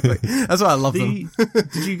 exactly. That's why I love them.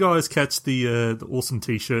 Did you guys catch the awesome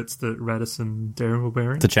T-shirts that Radis and Darren were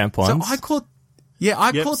wearing? The champ ones? So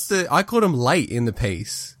I caught them late in the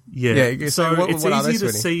piece. Yeah. So it's easy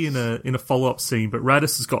to see in a follow-up scene, but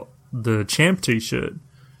Radis has got the champ T-shirt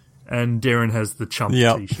and Darren has the chump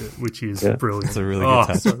T-shirt, which is brilliant. It's a really good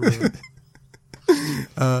touch. So brilliant.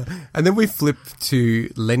 And then we flip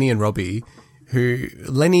to Lenny and Robbie, who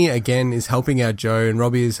Lenny again is helping out Joe and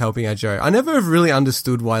Robbie is helping out Joe. I never have really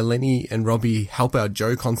understood why Lenny and Robbie help out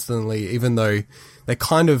Joe constantly, even though they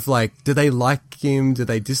kind of like, do they like him? Do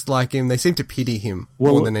they dislike him? They seem to pity him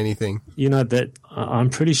more than anything. You know, that I'm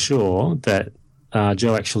pretty sure that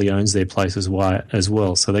Joe actually owns their place as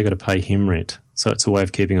well, so they got to pay him rent. So it's a way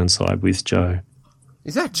of keeping on side with Joe.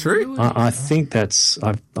 Is that true? I think that's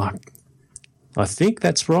I think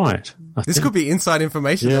that's right. This could be inside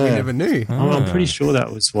information that we never knew. I'm pretty sure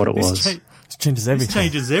that was what it was. This changes everything. This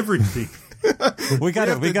changes everything. we got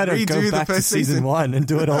to go back to season 1 and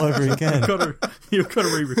do it all over again. You've got to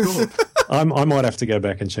re-record. I might have to go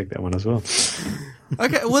back and check that one as well.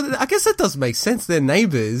 Okay, well, I guess that does make sense. They're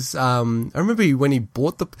neighbours. I remember when he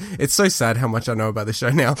bought it's so sad how much I know about the show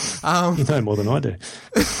now. You know more than I do.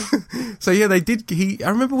 So yeah, they did. I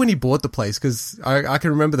remember when he bought the place because I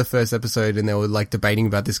can remember the first episode and they were like debating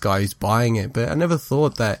about this guy who's buying it, but I never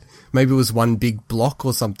thought that maybe it was one big block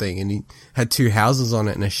or something and he had 2 houses on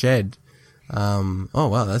it and a shed. Oh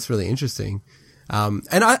wow, that's really interesting. And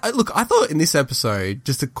I thought in this episode,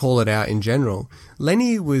 just to call it out in general,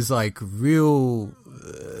 Lenny was like real,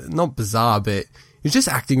 not bizarre, but he was just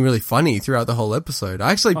acting really funny throughout the whole episode.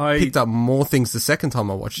 I actually picked up more things the second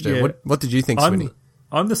time I watched it. Yeah, what did you think, Swinny?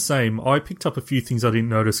 I'm the same. I picked up a few things I didn't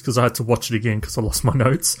notice because I had to watch it again because I lost my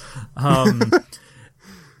notes.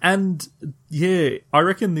 And yeah, I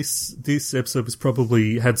reckon this episode was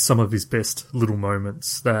probably had some of his best little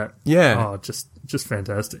moments that just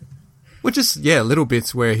fantastic. Well, just, little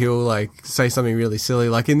bits where he'll, like, say something really silly.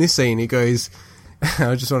 Like, in this scene, he goes,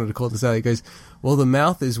 I just wanted to call this out, he goes, well, the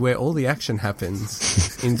mouth is where all the action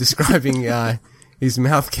happens, in describing his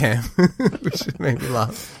mouth cam, which made me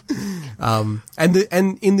laugh. And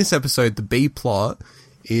in this episode, the B plot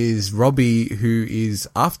is Robbie, who is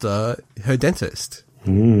after her dentist,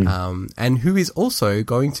 and who is also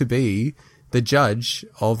going to be the judge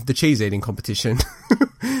of the cheese eating competition.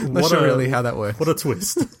 Not sure really how that works. What a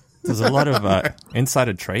twist. There's a lot of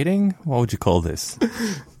insider trading. What would you call this?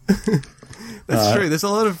 That's true. There's a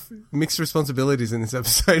lot of mixed responsibilities in this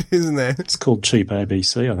episode, isn't there? It's called cheap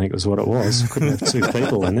ABC, I think was what it was. Couldn't have 2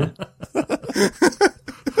 people in there.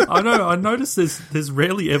 I know. I noticed there's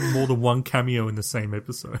rarely ever more than 1 cameo in the same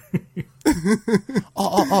episode.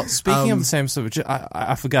 Speaking of the same episode,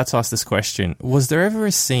 I forgot to ask this question. Was there ever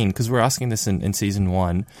a scene, because we're asking this in season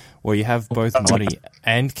 1, where you have both Marty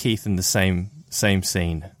and Keith in the same same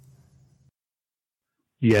scene.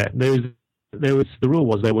 Yeah, there was the rule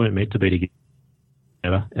was they weren't meant to be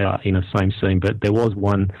together in the same scene, but there was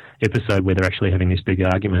one episode where they're actually having this big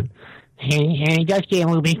argument. And it does get a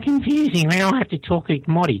little bit confusing when I have to talk to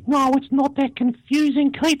Moddy. No, it's not that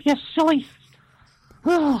confusing, Keith, you silly...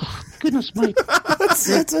 Oh, goodness me.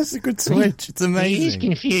 That's a good switch. It's amazing. It is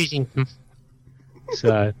confusing.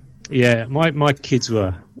 So, yeah, my kids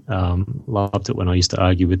were loved it when I used to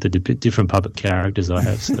argue with the different puppet characters I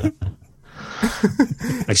have. So.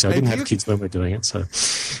 Actually, I didn't have kids when we were doing it. So,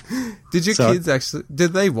 did your kids actually?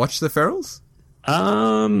 Did they watch the Ferals?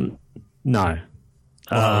 No.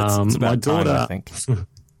 Well, it's my daughter, time, I think.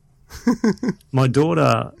 My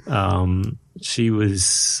daughter, I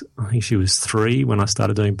think she was 3 when I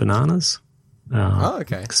started doing Bananas.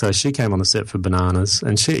 Okay. So she came on the set for Bananas,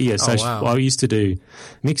 and I used to do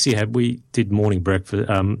Mixie. We did morning breakfast,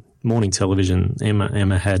 morning television.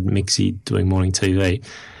 Emma had Mixie doing morning TV,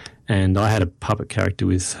 and I had a puppet character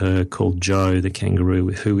with her called Joe the kangaroo,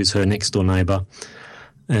 who is her next door neighbour.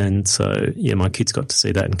 And so, yeah, my kids got to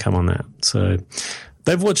see that and come on that. So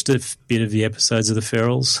they've watched a bit of the episodes of the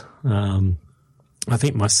Ferals. I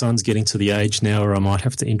think my son's getting to the age now where I might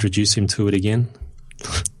have to introduce him to it again.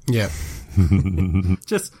 Yeah.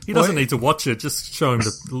 He doesn't need to watch it. Just show him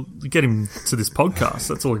get him to this podcast.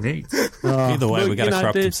 That's all he needs. Either way, we got to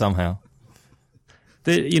corrupt him somehow.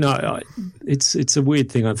 It's a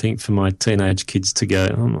weird thing, I think, for my teenage kids to go,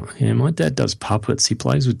 oh, yeah, my dad does puppets. He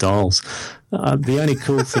plays with dolls. The only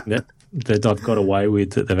cool thing that I've got away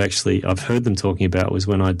with that I've heard them talking about was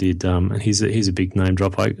when I did, and here's a big name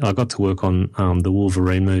drop. I got to work on the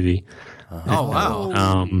Wolverine movie. Oh,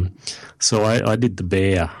 wow. So I did the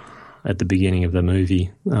bear at the beginning of the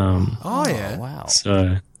movie. Wow.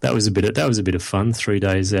 So that was a bit of fun. 3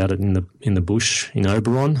 days out in the bush in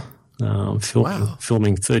Oberon,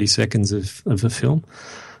 filming 30 seconds of a film.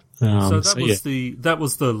 That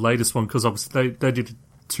was the latest one, because obviously they did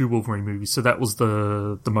 2 Wolverine movies, so that was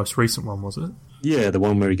the most recent one, was it? Yeah, the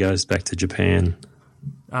one where he goes back to Japan.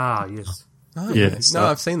 Ah, yes. Oh, yeah. No,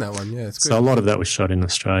 I've seen that one. Yeah, it's good. So a lot of that was shot in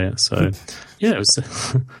Australia. So, yeah, it was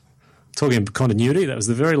talking continuity. That was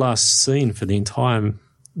the very last scene for the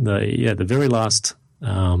very last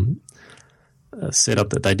setup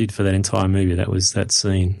that they did for that entire movie. That was that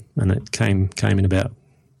scene, and it came in about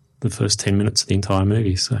the first 10 minutes of the entire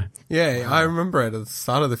movie. So yeah, I remember it at the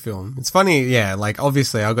start of the film. It's funny, yeah, like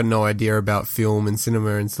obviously I've got no idea about film and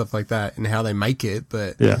cinema and stuff like that and how they make it,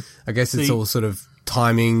 but I guess it's all sort of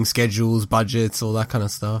timing, schedules, budgets, all that kind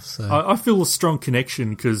of stuff. So I feel a strong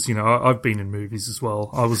connection because, I've been in movies as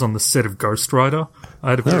well. I was on the set of Ghost Rider.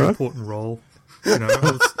 I had a very important role.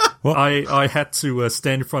 I had to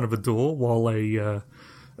stand in front of a door while a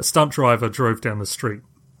stunt driver drove down the street.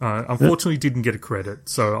 Unfortunately, didn't get a credit,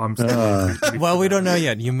 so I'm still... Well, we don't know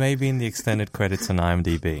yet. You may be in the extended credits on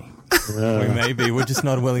IMDb. We may be. We're just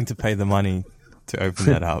not willing to pay the money to open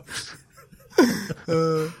that up.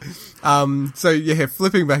 So yeah,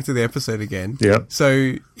 flipping back to the episode again. Yeah.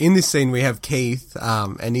 So in this scene we have Keith,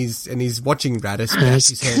 and he's watching Radish bash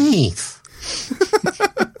his head. Keith.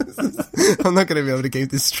 I'm not going to be able to keep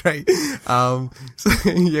this straight. So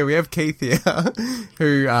yeah, we have Keith here,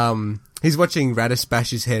 who he's watching Radish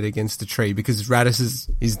bash his head against a tree because Radish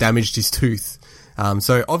is damaged his tooth.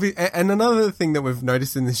 And another thing that we've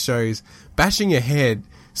noticed in this show is bashing your head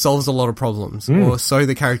solves a lot of problems, or so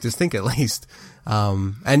the characters think at least.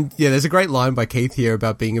 And yeah, there's a great line by Keith here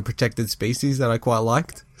about being a protected species that I quite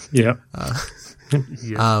liked. Yeah.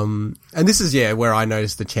 And this is, where I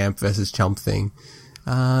noticed the champ versus chump thing.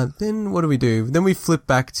 Then what do? Then we flip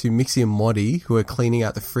back to Mixie and Moddy, who are cleaning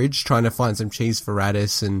out the fridge, trying to find some cheese for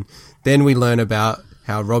Radish, and then we learn about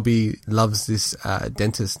how Robbie loves this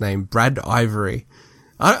dentist named Brad Ivory.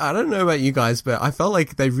 I don't know about you guys, but I felt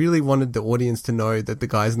like they really wanted the audience to know that the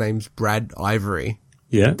guy's name's Brad Ivory.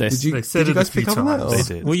 Yeah. Did you guys pick up on that? They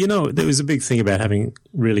did. Well, there was a big thing about having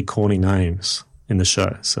really corny names in the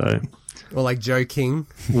show. So, or like Joe King.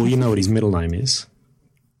 Well, you know what his middle name is?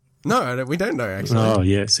 No, we don't know, actually. Oh,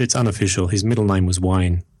 yes, it's unofficial. His middle name was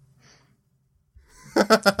Wayne.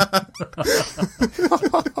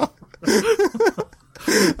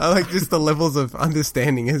 I like just the levels of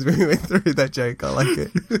understanding as we went through that joke. I like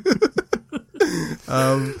it.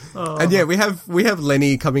 And yeah, we have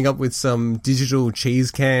Lenny coming up with some digital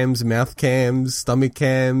cheese cams, mouth cams, stomach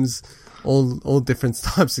cams, all different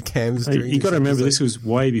types of cams. You got to remember, this was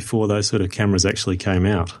way before those sort of cameras actually came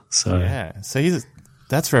out. So yeah, so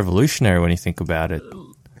that's revolutionary when you think about it.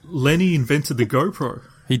 Lenny invented the GoPro.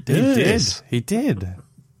 He did. He did.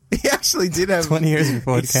 He actually did have 20 years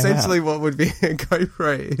before it came out. Essentially what would be a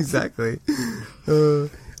GoPro, exactly.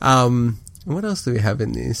 what else do we have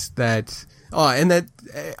in this? I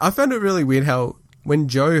found it really weird how when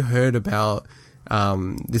Joe heard about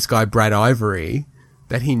this guy Brad Ivory,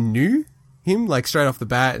 that he knew him like straight off the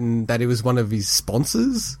bat, and that he was one of his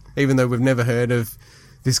sponsors, even though we've never heard of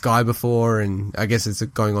this guy before. And I guess it's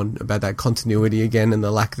going on about that continuity again and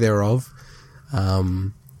the lack thereof.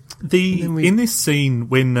 In this scene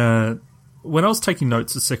when I was taking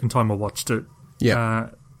notes the second time I watched it, I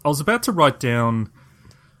was about to write down,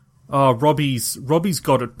 Robbie's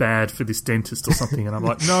got it bad for this dentist or something, and I'm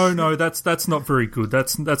like, no, that's not very good.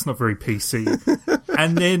 That's not very PC.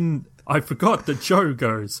 And then I forgot that Joe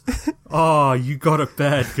goes, "Oh, you got it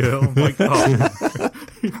bad, girl." I'm like, "Oh,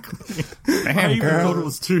 I even thought it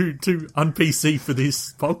was too un-PC for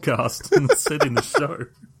this podcast and said in the show."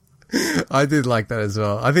 I did like that as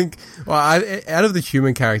well. I think, out of the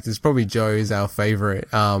human characters, probably Joe is our favourite.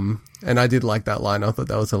 And I did like that line. I thought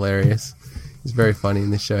that was hilarious. It's very funny in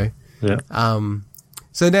the show. Yeah.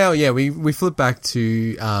 So now, we flip back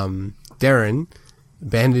to Darren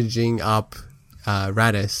bandaging up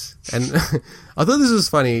Radis, and I thought this was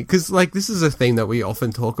funny because, like, this is a theme that we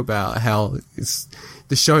often talk about, how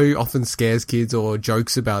the show often scares kids or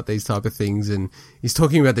jokes about these type of things, and he's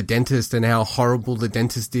talking about the dentist and how horrible the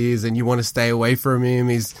dentist is, and you want to stay away from him.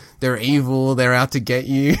 They're evil, they're out to get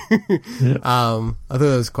you. I thought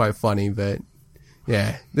it was quite funny, but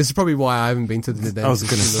yeah, this is probably why I haven't been to the dentist. I was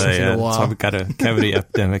going to say, so we've got a cavity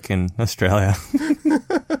epidemic in Australia.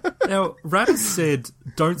 Now, Radis said,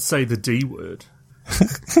 "Don't say the D word."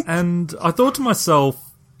 And I thought to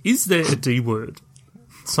myself, is there a D word?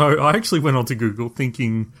 So I actually went onto Google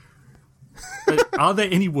thinking, are there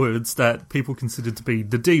any words that people consider to be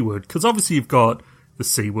the D word? Because obviously you've got the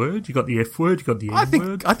C word, you've got the F word, you've got the N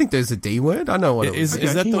word. I think there's a D word. I know what it is.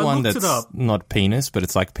 Is that the one that's not penis, but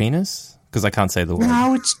it's like penis? Because I can't say the word.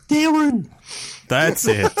 No, it's Darren. That's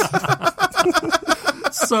it.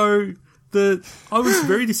 So I was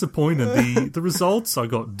very disappointed. The results, I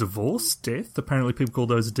got divorce, death. Apparently people call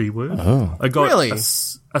those a D word. Oh. I got really?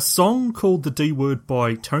 a song called The D Word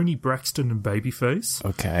by Tony Braxton and Babyface.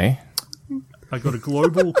 Okay. I got a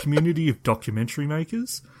global community of documentary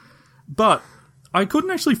makers. But I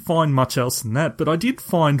couldn't actually find much else than that. But I did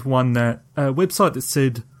find a website that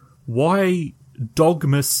said, "Why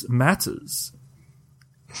Dogmas Matters."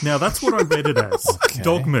 Now, that's what I read it as. Okay.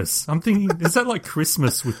 Dogmas. I'm thinking, is that like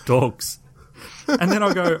Christmas with dogs? And then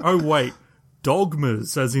I go, oh, wait,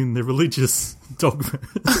 dogmas, as in the religious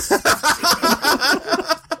dogmas.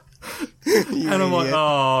 And I'm like,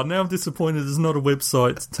 now I'm disappointed there's not a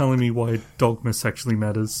website telling me why dogmas actually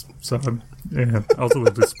matters. So, yeah, I was a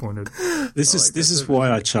little disappointed. This is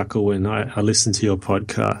why I chuckle when I listen to your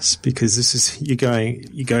podcast, because you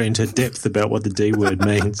go into depth about what the D word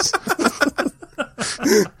means.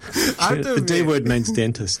 The D word means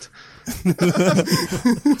dentist.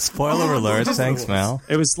 Spoiler alert, thanks, Mal.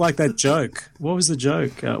 It was like that joke. What was the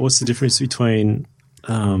joke? What's the difference between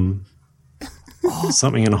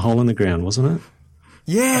something and a hole in the ground, wasn't it?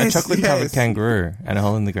 Yes, a chocolate-covered kangaroo and a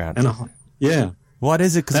hole in the ground. Yeah. What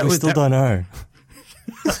is it? Because we still don't know.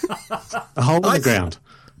 A hole in the ground.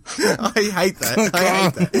 I hate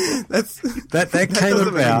that. That came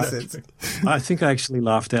about. I think I actually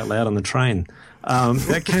laughed out loud on the train.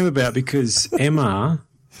 That came about because Emma,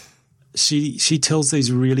 she tells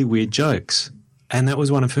these really weird jokes, and that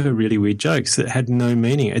was one of her really weird jokes that had no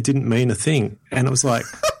meaning. It didn't mean a thing, and it was like,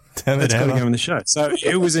 that's got to go in the show. So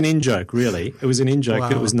it was an in-joke, really. It was an in-joke,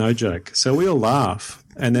 but it was no joke. So we all laugh,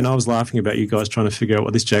 and then I was laughing about you guys trying to figure out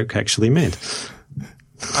what this joke actually meant.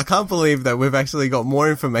 I can't believe that we've actually got more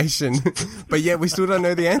information, but yet we still don't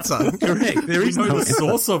know the answer. Correct. There is no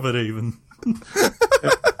source of it even.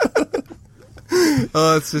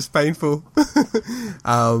 Oh, it's just painful.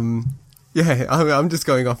 I'm just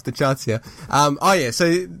going off the charts here.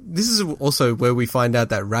 So this is also where we find out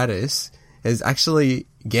that Radis has actually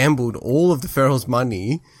gambled all of the Ferrell's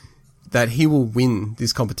money that he will win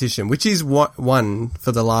this competition, which is what won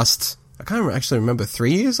for the last, I can't actually remember,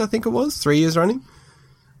 3 years, I think it was, 3 years running.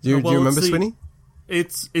 Do you remember, Swinny?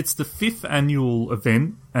 It's the 5th annual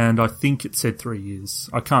event, and I think it said 3 years.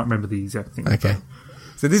 I can't remember the exact thing. Okay.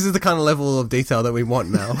 So this is the kind of level of detail that we want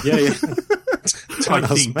now. Yeah.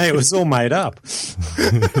 It was all made up.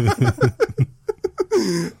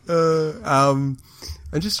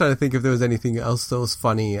 I'm just trying to think if there was anything else that was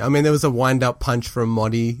funny. I mean, there was a wind-up punch from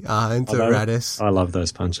Modi into Radis. I love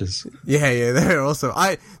those punches. Yeah, they're also...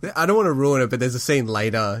 I don't want to ruin it, but there's a scene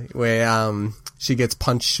later where she gets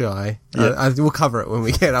punch shy. Yeah. We'll cover it when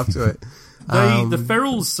we get up to it. The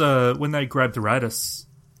Ferrells, when they grabbed Radis,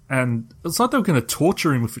 and it's like they were going to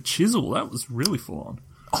torture him with a chisel. That was really full on.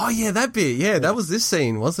 Oh yeah, that bit. Yeah, that was this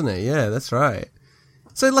scene, wasn't it? Yeah, that's right.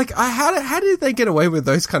 So, like, how did they get away with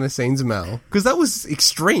those kind of scenes, Mel? Because that was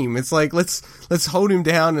extreme. It's like, let's hold him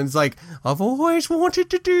down, and it's like, I've always wanted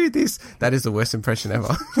to do this. That is the worst impression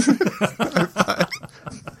ever.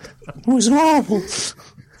 It was horrible.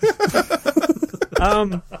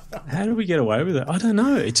 How did we get away with it? I don't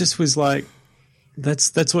know. It just was like,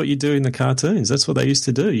 that's what you do in the cartoons. That's what they used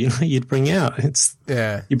to do. You know, you'd bring out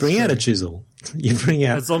you bring out a chisel. You bring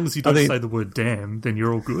out, as long as you don't say the word damn, then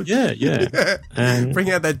you're all good. Yeah. And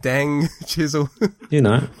bring out that dang chisel. You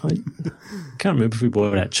know, I can't remember if we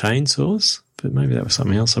brought out chainsaws, but maybe that was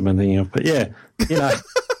something else I've been thinking of. But yeah, you know,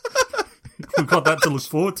 we've got that to look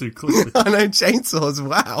forward to. Clearly, I know, chainsaws.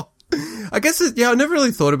 Wow. I guess I never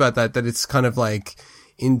really thought about that it's kind of like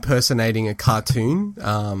impersonating a cartoon.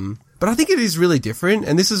 But I think it is really different.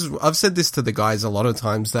 And I've said this to the guys a lot of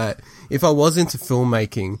times, that if I was into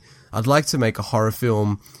filmmaking, I'd like to make a horror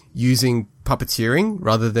film using puppeteering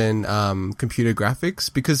rather than computer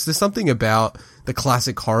graphics, because there's something about the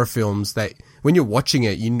classic horror films that when you're watching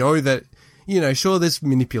it, you know that, you know, sure, there's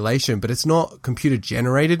manipulation, but it's not computer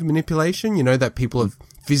generated manipulation, you know, that people have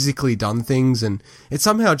physically done things, and it's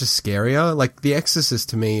somehow just scarier. Like The Exorcist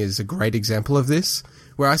to me is a great example of this,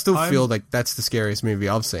 where I still feel like that's the scariest movie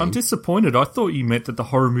I've seen. I'm disappointed. I thought you meant that the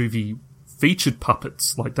horror movie featured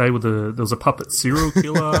puppets, like there was a puppet serial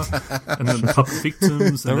killer, and then the puppet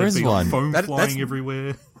victims. And there is one. Foam flying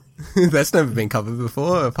everywhere. That's never been covered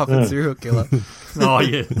before. A puppet serial killer. Oh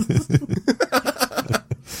yeah.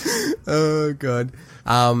 Oh god.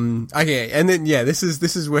 Okay, and then this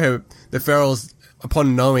is where the Ferrells,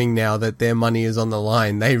 upon knowing now that their money is on the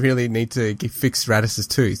line, they really need to fix Radiss's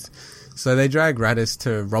tooth. So they drag Radis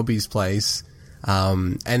to Robbie's place,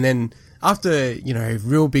 and then after, you know,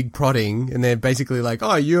 real big prodding, and they're basically like,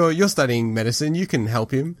 oh, you're studying medicine, you can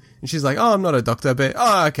help him. And she's like, oh, I'm not a doctor, but,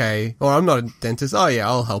 oh, okay. Or I'm not a dentist. Oh, yeah,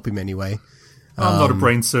 I'll help him anyway. I'm not a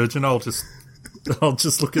brain surgeon. I'll just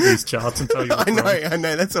look at these charts and tell you what's wrong. I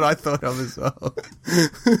know. That's what I thought of as well.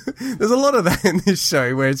 There's a lot of that in this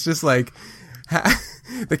show where it's just like,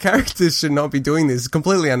 the characters should not be doing this. It's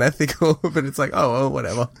completely unethical, but it's like, oh, well,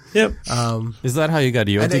 whatever. Yep. Is that how you got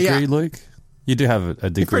your degree, Luke? You do have a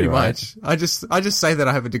degree, pretty right? Much. I just say that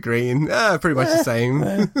I have a degree in pretty much the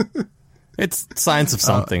same. It's science of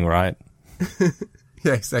something, right?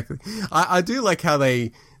 Yeah, exactly. I do like how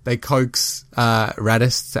they coax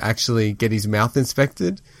Radis to actually get his mouth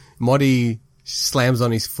inspected. Moddy slams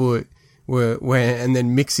on his foot, and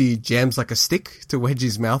then Mixie jams like a stick to wedge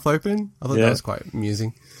his mouth open. I thought that was quite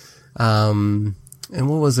amusing. And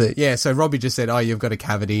what was it? Yeah, so Robbie just said, oh, you've got a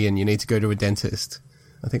cavity and you need to go to a dentist.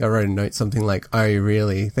 I think I wrote a note something like, oh,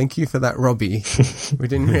 really? Thank you for that, Robbie. We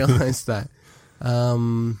didn't realise that.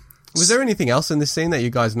 Was there anything else in this scene that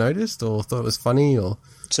you guys noticed or thought was funny? Or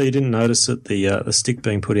so you didn't notice that the stick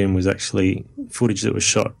being put in was actually footage that was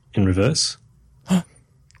shot in reverse?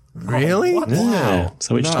 Really? Yeah. Wow.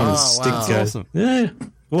 So each time the stick goes... Awesome. Yeah.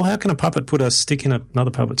 Well, how can a puppet put a stick in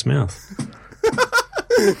another puppet's mouth?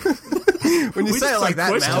 When you say it like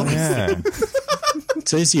that, Mel. Yeah.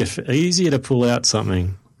 It's easier to pull out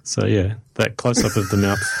something. So, yeah, that close-up of the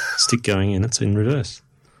mouth stick going in, it's in reverse.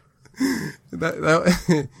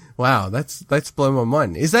 Wow, that's blown my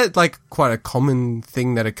mind. Is that like quite a common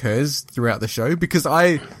thing that occurs throughout the show? Because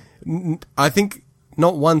I think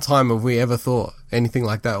not one time have we ever thought anything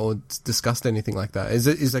like that or discussed anything like that. Is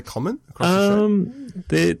it common across the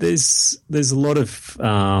show? There's a lot of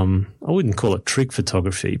I wouldn't call it trick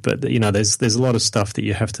photography, but you know, there's a lot of stuff that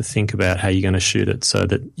you have to think about how you're going to shoot it so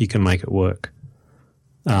that you can make it work.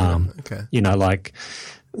 Okay. You know, like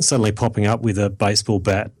suddenly popping up with a baseball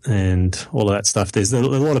bat and all of that stuff. There's a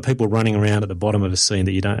lot of people running around at the bottom of a scene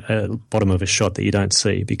that you don't, bottom of a shot that you don't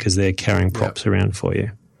see because they're carrying props around for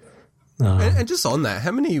you. And just on that,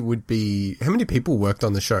 how many people worked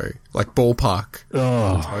on the show? Like ballpark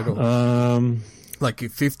in total? Like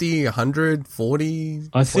 50, 100, 40?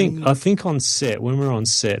 I think on set, when we were on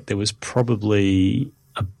set, there was probably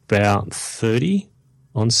about 30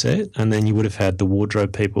 on set, and then you would have had the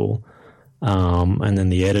wardrobe people, and then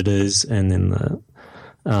the editors, and then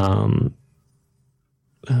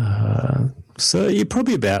so you're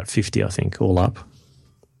probably about 50, I think, all up.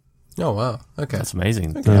 Oh, wow. Okay. That's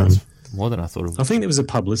amazing. That's more than I thought it was. I think there was a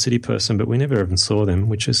publicity person, but we never even saw them,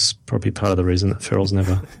 which is probably part of the reason that Ferrells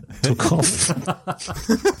never took off.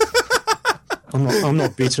 I'm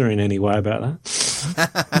not bitter in any way about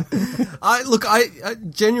that. I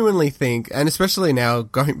genuinely think, and especially now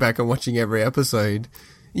going back and watching every episode,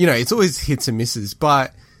 you know, it's always hits and misses,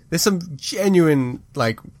 but there's some genuine,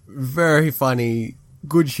 like, very funny,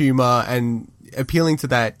 good humor, and appealing to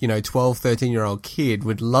that, 12, 13-year-old kid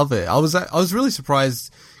would love it. I was really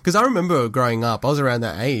surprised because I remember growing up, I was around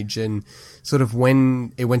that age, and sort of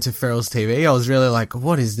when it went to Ferrell's TV, I was really like,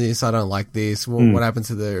 what is this? I don't like this. What happened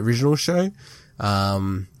to the original show?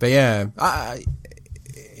 But yeah, I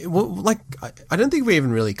don't think we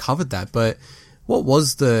even really covered that, but what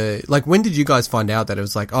was when did you guys find out that it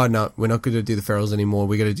was like, oh no, we're not going to do the Ferrells anymore,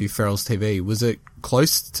 we're going to do Ferrell's TV? Was it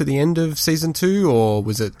close to the end of season 2, or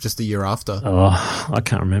was it just a year after? Oh, I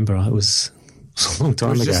can't remember. It was a long time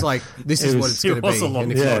ago. It was just like, this is what it's going to be. It was a long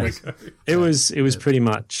time ago. It was pretty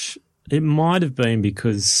much, it might have been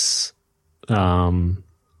because, look,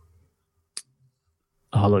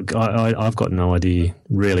 I've got no idea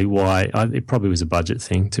really why. It probably was a budget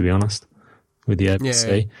thing, to be honest, with the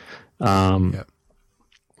ABC. Yeah.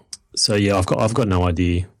 So yeah, I've got no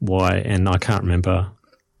idea why, and I can't remember.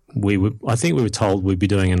 I think we were told we'd be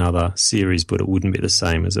doing another series, but it wouldn't be the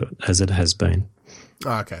same as it has been.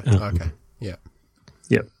 Oh, okay. Okay. Yeah.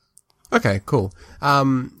 Yep. Okay. Cool.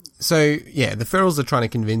 So yeah, the Ferrells are trying to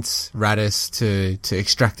convince Radis to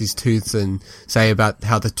extract his tooth and say about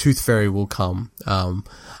how the tooth fairy will come. So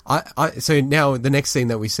now the next scene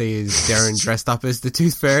that we see is Darren dressed up as the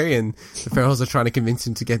tooth fairy, and the Ferrells are trying to convince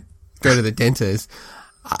him to go to the dentist.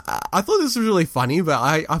 I thought this was really funny, but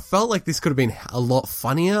I felt like this could have been a lot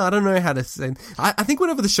funnier. I don't know how to say. I think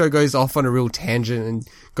whenever the show goes off on a real tangent and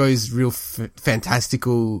goes real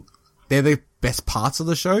fantastical, they're the best parts of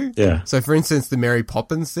the show. Yeah. So, for instance, the Mary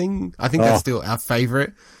Poppins thing, I think that's still our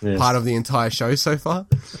favourite part of the entire show so far,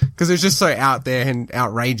 because it was just so out there and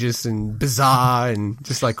outrageous and bizarre and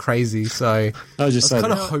just like crazy. So I was kind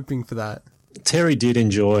of hoping for that. Terry did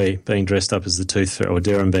enjoy being dressed up as the tooth fairy, or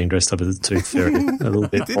Darren being dressed up as the tooth fairy. A little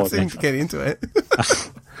bit. Didn't seem to get into it. I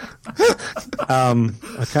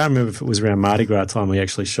can't remember if it was around Mardi Gras time we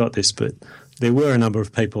actually shot this, but there were a number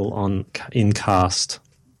of people in the cast,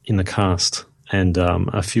 and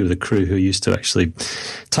a few of the crew who used to actually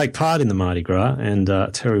take part in the Mardi Gras, and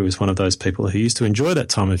Terry was one of those people who used to enjoy that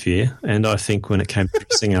time of year. And I think when it came to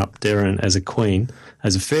dressing up Darren as a queen,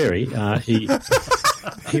 as a fairy,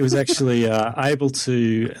 he was actually able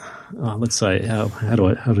to, let's say, how do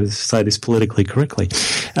I say this politically correctly?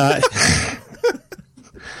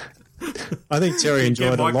 I think Terry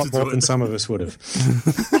enjoyed it a lot more than some of us would have.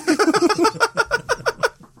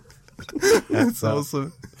 That's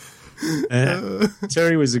awesome.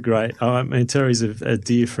 Terry was Terry's a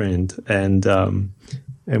dear friend, and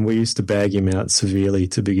we used to bag him out severely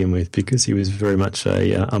to begin with because he was very much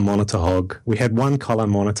a monitor hog. We had one color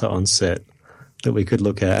monitor on set that we could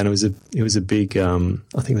look at, and it was a big, I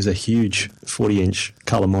think it was a huge 40-inch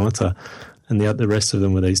color monitor, and the rest of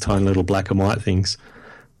them were these tiny little black and white things,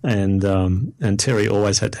 and Terry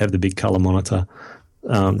always had to have the big color monitor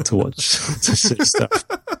to watch to see stuff.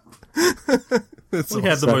 We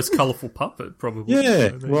had the most colourful puppet, probably. Yeah,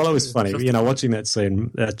 well, it was funny. Watching that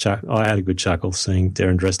scene, I had a good chuckle seeing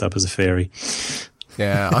Darren dressed up as a fairy.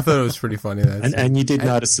 Yeah, I thought it was pretty funny. And you did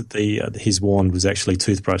notice that his wand was actually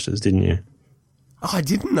toothbrushes, didn't you? Oh, I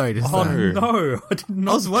didn't notice that. Oh, no, I didn't.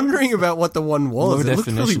 I was wondering about what the one was. Low it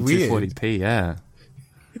looked really weird. 240p, yeah.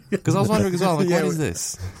 Because I was wondering as well, what is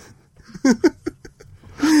this?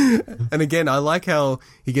 And again, I like how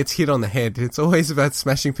he gets hit on the head. It's always about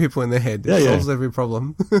smashing people in the head. It solves every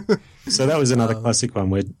problem. So that was another classic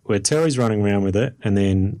one where Terry's running around with it, and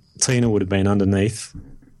then Tina would have been underneath,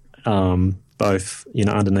 both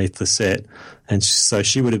underneath the set, and so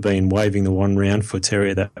she would have been waving the wand round for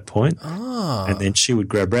Terry at that point. And then she would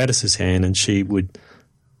grab Radis's hand and she would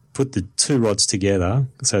put the two rods together.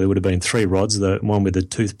 So there would have been three rods, the one with the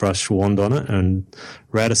toothbrush wand on it, and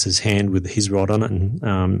Radis's hand with his rod on it, and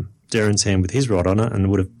Darren's hand with his rod on it,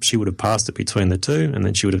 and she would have passed it between the two, and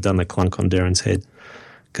then she would have done the clunk on Darren's head,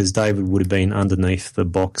 because David would have been underneath the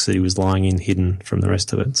box that he was lying in, hidden from the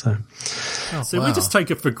rest of it. So we just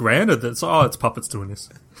take it for granted that it's puppets doing this.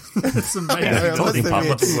 It's amazing. How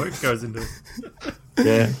much work goes into it.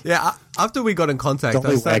 Yeah. After we got in contact,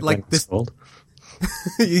 I said like this.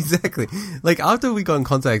 Exactly. Like after we got in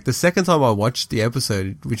contact, the second time I watched the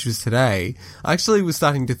episode, which was today, I actually was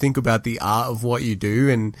starting to think about the art of what you do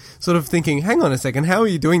and sort of thinking, hang on a second, how are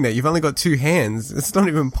you doing that? You've only got two hands. It's not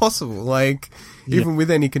even possible. Like even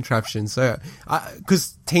with any contraption. So,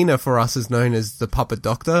 because Tina for us is known as the puppet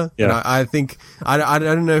doctor. Yeah. And I think, I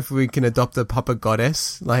don't know if we can adopt a puppet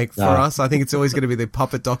goddess. Like for us, I think it's always going to be the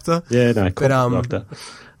puppet doctor. Yeah, no, doctor.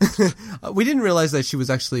 We didn't realize that she was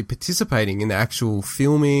actually participating in the actual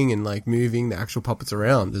filming and like moving the actual puppets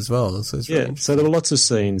around as well. So it's really so there were lots of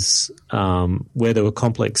scenes where there were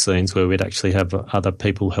complex scenes where we'd actually have other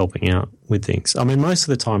people helping out with things. I mean, most of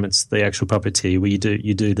the time it's the actual puppeteer where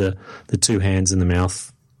you do the two hands in the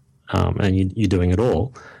mouth, and you're doing it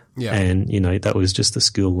all. Yeah. And that was just the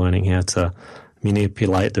school learning how to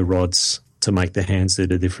manipulate the rods to make the hands do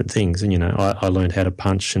the different things. And, I learned how to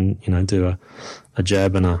punch and, do a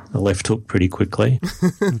jab and a left hook pretty quickly.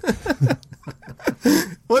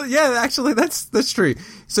 Well, yeah, actually, that's true.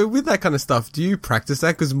 So with that kind of stuff, do you practice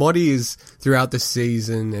that? Because Modi is, throughout the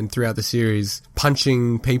season and throughout the series,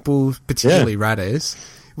 punching people, particularly Radis.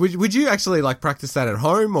 Would you actually like practice that at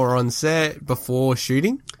home or on set before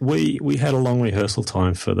shooting? We had a long rehearsal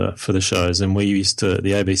time for the shows, and the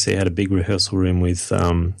ABC had a big rehearsal room with I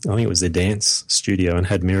think it was their dance studio and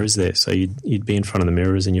had mirrors there, so you'd be in front of the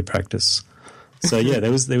mirrors and you practice. So yeah, there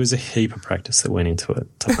was a heap of practice that went into it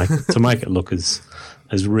to make it look as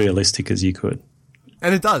realistic as you could.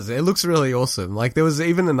 And it does. It looks really awesome. Like there was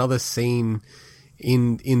even another scene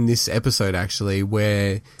in this episode actually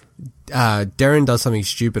where Darren does something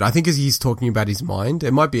stupid. I think as he's talking about his mind.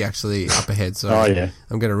 It might be actually up ahead, so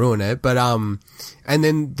I'm going to ruin it. But and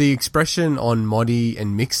then the expression on Modi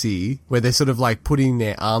and Mixie, where they're sort of like putting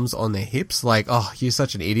their arms on their hips, like, oh, you're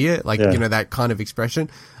such an idiot, like that kind of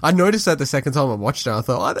expression. I noticed that the second time I watched it. I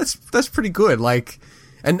thought, oh, that's pretty good. Like,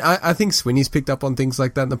 and I think Swinny's picked up on things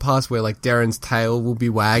like that in the past, where like Darren's tail will be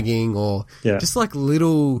wagging, or just like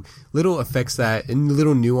little effects that and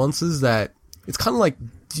little nuances that it's kind of like.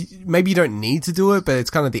 Maybe you don't need to do it, but it's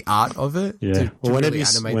kind of the art of it. Yeah. Whenever you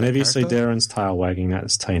see Darren's tail wagging,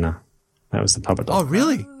 that's Tina. That was the puppet dog. Oh,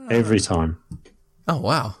 really? Every time. Oh,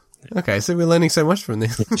 wow. Okay, so we're learning so much from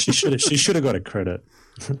this. She should have got a credit.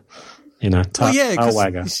 Tail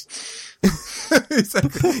wagger.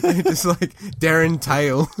 Exactly. Just like Darren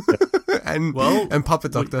Tail and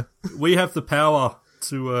Puppet Doctor. We have the power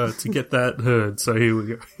to get that heard, so here we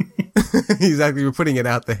go. Exactly, we're putting it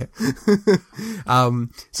out there.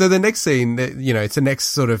 So the next scene, it's the next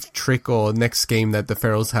sort of trick or next scheme that the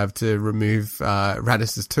Ferals have to remove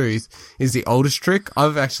Radis's tooth is the oldest trick.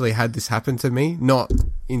 I've actually had this happen to me, not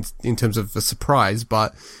in terms of a surprise,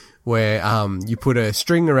 but where you put a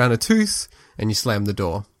string around a tooth and you slam the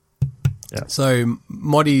door. Yeah. So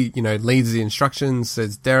Modi, leads the instructions,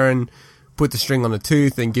 says, Darren, put the string on a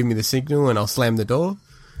tooth and give me the signal and I'll slam the door.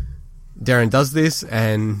 Darren does this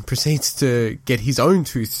and proceeds to get his own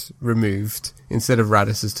tooth removed instead of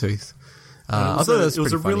Radis's tooth. I thought it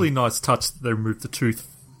was a really nice touch that they removed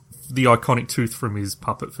the iconic tooth from his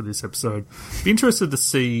puppet for this episode. Be interested to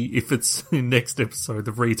see if it's in next episode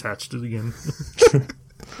they've reattached it again.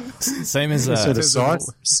 Same as so the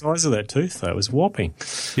size of that tooth though was whopping,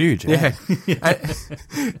 huge. Yeah.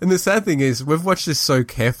 And the sad thing is we've watched this so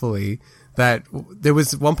carefully that there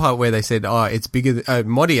was one part where they said, oh, it's bigger.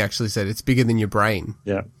 Modi actually said it's bigger than your brain.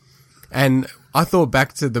 Yeah. And I thought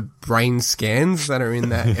back to the brain scans that are in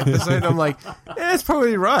that episode. I'm like, yeah, it's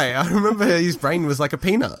probably right. I remember his brain was like a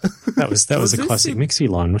peanut. That was a classic Mixie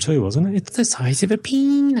line too, wasn't it? It's the size of a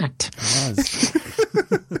peanut. I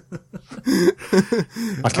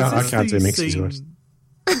can't do Mixie's voice.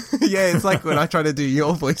 Yeah, it's like when I try to do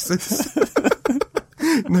your voices.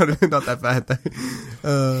 Not that bad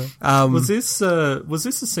though. Was this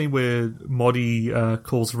the scene where Modi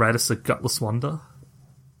calls Radis a gutless wonder?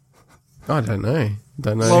 I don't know.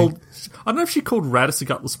 Well, I don't know if she called Radis a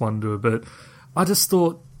gutless wonder, but I just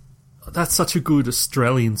thought that's such a good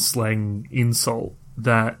Australian slang insult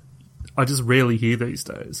that I just rarely hear these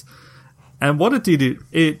days. And what it did,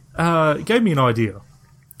 it gave me an idea.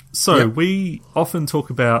 So we often talk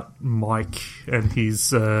about Mike and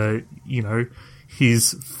his,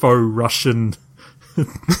 his faux Russian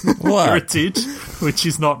heritage, which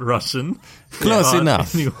is not Russian. Close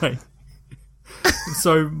enough. Anyway,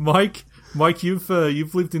 so Mike, you've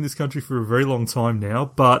lived in this country for a very long time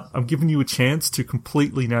now, but I'm giving you a chance to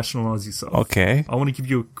completely nationalise yourself. Okay. I want to give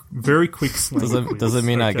you a very quick slang quiz. Does it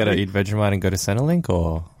mean I got to eat Vegemite and go to Centrelink,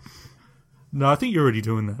 or? No, I think you're already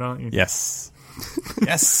doing that, aren't you? Yes.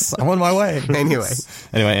 Yes, I'm on my way. Anyway.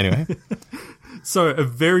 So, a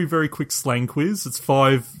very, very quick slang quiz. It's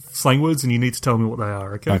 5 slang words, and you need to tell me what they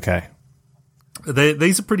are, okay? Okay.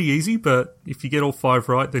 These are pretty easy, but if you get all 5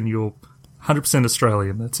 right, then you're 100%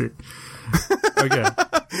 Australian. That's it. Okay.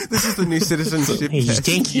 This is the new citizenship test.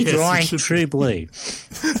 Stinky dry true blue.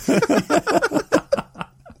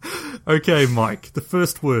 Okay, Mike. The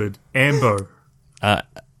first word, ambo.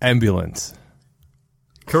 Ambulance.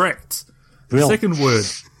 Correct. Real. Second word,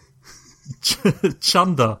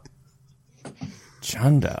 chunder.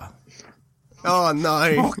 Chunder. Oh,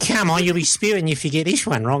 no. Oh, come on, you'll be spewing if you get this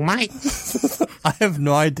one wrong, mate. I have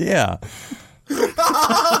no idea. No.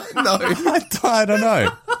 I don't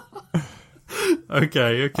know.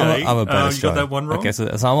 Okay. I'm a better you got that one wrong? Okay, so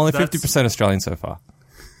I'm only 50% Australian so far.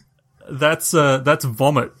 That's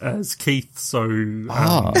vomit as Keith so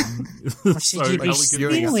so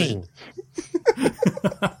elegantly.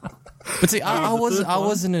 But see, I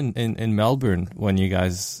wasn't in Melbourne when you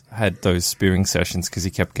guys had those spewing sessions because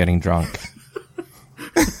he kept getting drunk.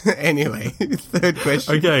 Anyway, third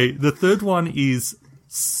question. Okay, the third one is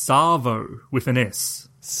Savo with an S.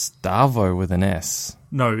 Stavo with an S.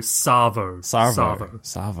 No, Savo.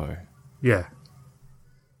 Savo. Yeah.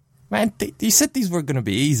 Man, you said these were going to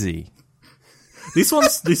be easy.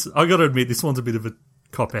 I got to admit, this one's a bit of a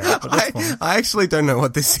cop out. But that's fine. I actually don't know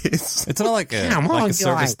what this is. It's not like a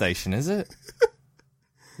service station, is it?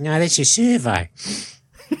 No, that's a survey.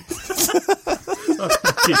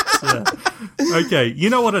 Yeah. Okay, you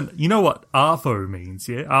know what Arvo means,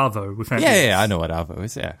 yeah? Arvo with an S. Yeah, I know what Arvo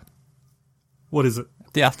is. Yeah. What is it?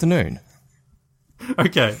 The afternoon.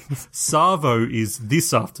 Okay, Savo is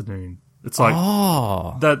this afternoon. It's like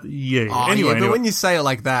that. Yeah. Oh, anyway, but when you say it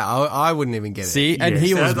like that, I wouldn't even get it. See, and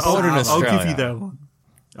he was born in Australia. I'll give you that one.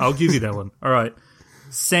 I'll give you that one. All right,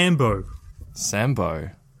 Sambo. Is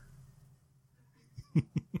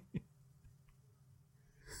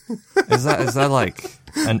that like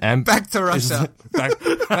an back to Russia? Back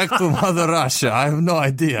to Mother Russia. I have no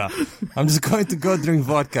idea. I'm just going to go drink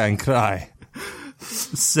vodka and cry.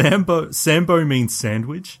 Sambo means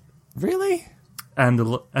sandwich. Really? And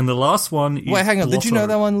the last one is Wait, hang on. blotto. Did you know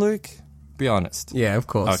that one, Luke? Be honest. Yeah, of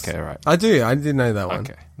course. Okay, right. I did know that one.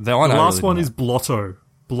 Okay. The last one is blotto.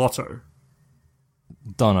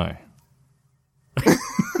 Dono.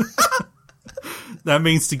 That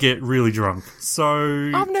means to get really drunk.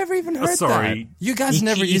 So I've never even heard that. You guys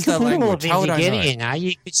never use that language. How would I know?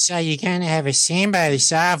 You could say you're going to have a Sambo the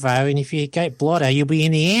Savo, and if you get blotto, you'll be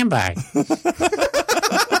in the ambo.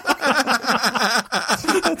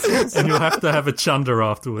 And you'll have to have a chunder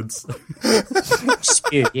afterwards.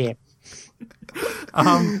 Yeah.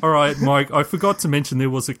 All right, Mike, I forgot to mention there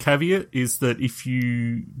was a caveat, is that if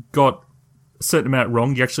you got a certain amount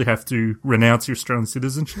wrong, you actually have to renounce your Australian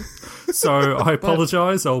citizenship. So I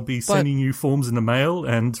apologise. I'll be sending you forms in the mail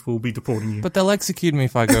and we'll be deporting you. But they'll execute me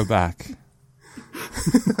if I go back.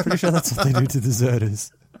 Pretty sure that's what they do to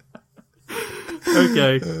deserters.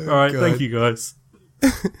 Okay. All right. Thank you, guys.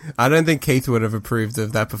 I don't think Keith would have approved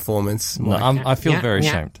of that performance. No, I feel very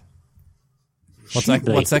ashamed. What's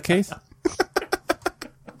that, Keith?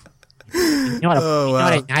 Not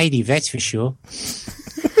a native, that's for sure.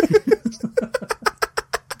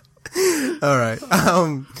 All right.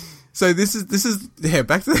 So this is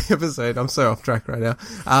back to the episode. I'm so off track right now.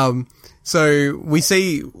 So we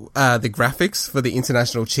see the graphics for the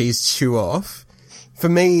International Cheese Chew Off. For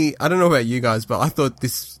me, I don't know about you guys, but I thought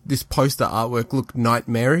this poster artwork looked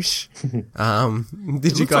nightmarish.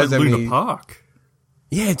 Did you guys have Luna Park?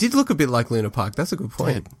 Yeah, it did look a bit like Luna Park. That's a good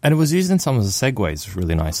point. And it was used in some of the segues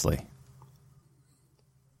really nicely. Did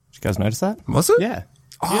you guys notice that? Was it? Yeah.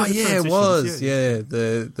 Oh, yeah, it was. Yeah.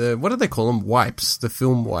 The what do they call them? Wipes. The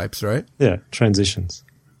film wipes, right? Yeah, transitions,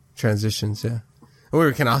 yeah. Or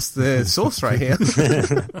we can ask the source right here.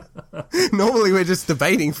 Normally we're just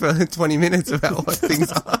debating for 20 minutes about what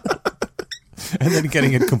things are. And then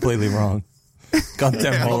getting it completely wrong.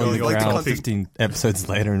 Goddamn hole in the ground 15 episodes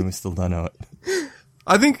later and we still don't know it.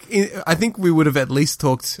 I think we would have at least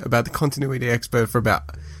talked about the continuity expert for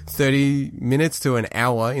about 30 minutes to an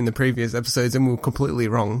hour in the previous episodes, and we were completely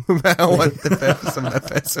wrong about what the purpose of that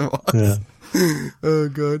person was. Yeah. Oh,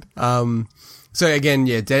 God. So again,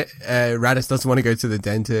 yeah, Raditz doesn't want to go to the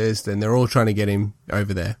dentist, and they're all trying to get him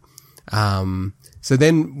over there. So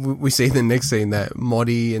then we see the next scene that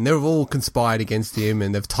Moddy, and they've all conspired against him,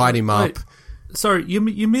 and they've tied him up. Sorry,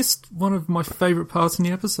 you missed one of my favourite parts in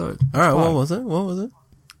the episode. All right, what was it?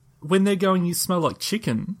 When they're going, you smell like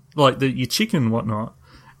chicken, like your chicken and whatnot.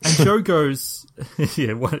 And Joe goes,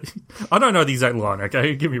 yeah, what? I don't know the exact line,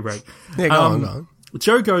 okay? Give me a break. Yeah, go on.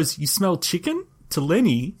 Joe goes, you smell chicken? To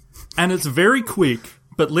Lenny, and it's very quick,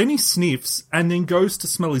 but Lenny sniffs and then goes to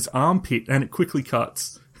smell his armpit, and it quickly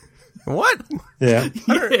cuts. What? Yeah.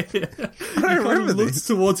 I don't remember looks this.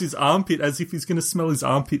 towards his armpit as if he's going to smell his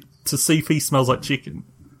armpit to see if he smells like chicken.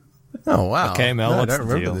 Oh, wow. Okay, Mel, I what's don't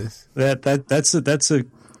the remember deal? This. That's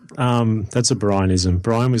a Brianism.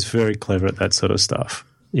 Brian was very clever at that sort of stuff.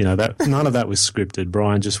 You know, that none of that was scripted.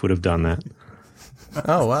 Brian just would have done that.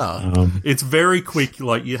 Oh, wow. It's very quick.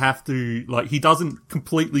 Like, you have to, like, he doesn't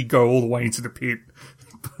completely go all the way into the pit.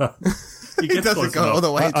 But He doesn't go all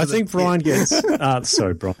the way. I think Brian gets.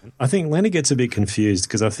 Sorry, Brian. I think Lenny gets a bit confused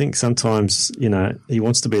because I think sometimes he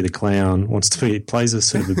wants to be the clown, plays a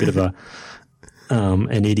sort of a bit of a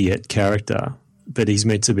an idiot character, but he's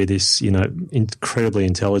meant to be this incredibly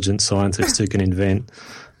intelligent scientist who can invent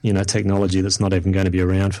technology that's not even going to be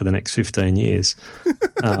around for the next 15 years.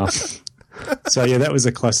 So, that was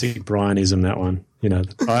a classic Brianism, that one.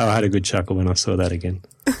 I had a good chuckle when I saw that again.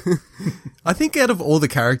 I think out of all the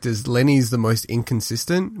characters, Lenny's the most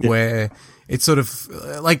inconsistent, where it's sort of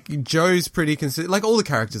like Joe's pretty consistent. Like all the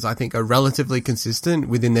characters, I think, are relatively consistent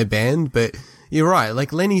within their band, but you're right.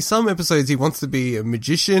 Like Lenny, some episodes he wants to be a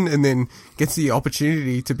magician and then gets the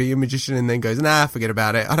opportunity to be a magician and then goes, nah, forget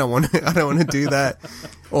about it. I don't want to do that.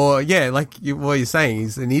 Or what you're saying,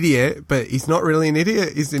 he's an idiot, but he's not really an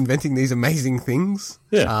idiot. He's inventing these amazing things.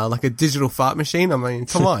 Yeah. Like a digital fart machine. I mean,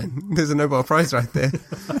 come on. There's a Nobel Prize right there.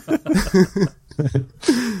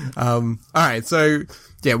 All right. So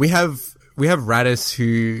we have Radis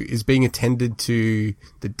who is being attended to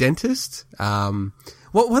the dentist.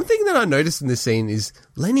 One thing that I noticed in this scene is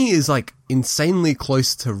Lenny is like insanely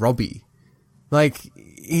close to Robbie. Like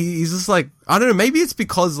he's just like, I don't know, maybe it's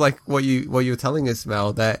because like what you were telling us,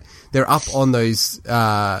 Mel, that they're up on those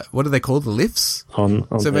what are they called, the lifts?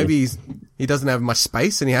 So maybe he doesn't have much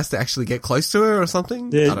space and he has to actually get close to her or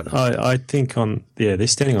something. Yeah, I don't know. I think they're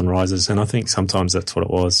standing on risers, and I think sometimes that's what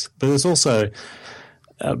it was. But there's also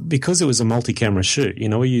because it was a multi-camera shoot.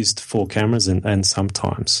 We used 4 cameras and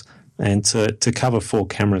sometimes. And to cover 4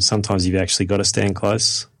 cameras, sometimes you've actually got to stand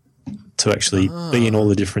close to actually be in all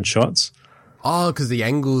the different shots. Oh, because the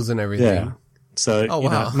angles and everything. Yeah. So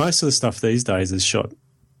most of the stuff these days is shot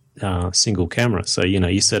single camera. So,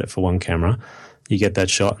 you set it for one camera, you get that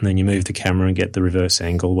shot, and then you move the camera and get the reverse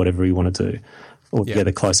angle, whatever you want to do, or get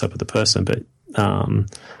a close-up of the person. But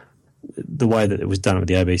the way that it was done with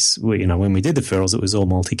the ABC, when we did the Ferals, it was all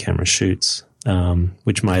multi-camera shoots.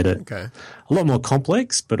 Which made it a lot more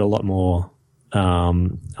complex, but a lot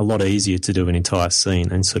easier to do an entire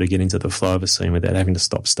scene and sort of get into the flow of a scene without having to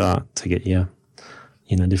stop-start to get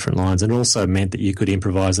different lines. And it also meant that you could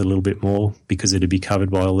improvise a little bit more because it'd be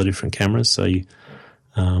covered by all the different cameras. So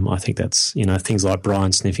I think that's things like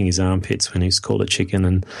Brian sniffing his armpits when he's called a chicken,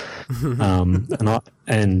 and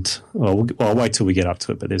I'll wait till we get up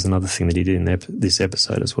to it. But there's another thing that he did in this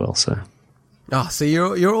episode as well. So. Oh, so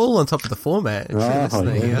you're all on top of the format.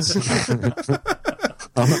 Yes.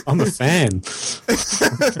 I'm a fan.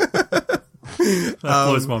 That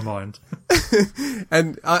blows my mind.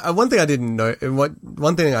 And one thing I didn't know,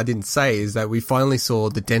 one thing I didn't say is that we finally saw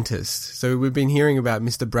the dentist. So we've been hearing about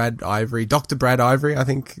Mr. Brad Ivory, Dr. Brad Ivory, I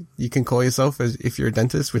think you can call yourself if you're a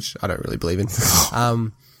dentist, which I don't really believe in.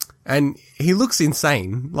 And he looks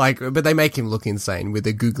insane, but they make him look insane with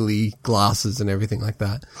the googly glasses and everything like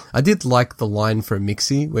that. I did like the line from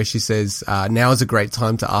Mixie where she says, now is a great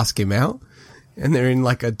time to ask him out. And they're in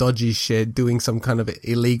like a dodgy shed doing some kind of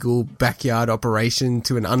illegal backyard operation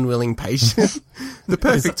to an unwilling patient. The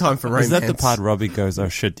perfect time for romance. Is that the part Robbie goes, oh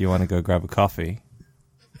shit, do you want to go grab a coffee?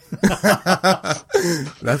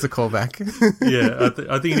 That's a callback. Yeah,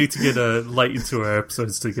 I think you need to get late into our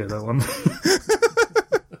episodes to get that one.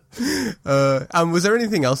 Was there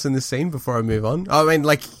anything else in this scene before I move on? I mean,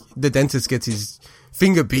 like, the dentist gets his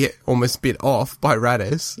finger almost bit off by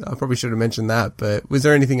Radis. I probably should have mentioned that, but was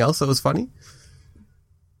there anything else that was funny?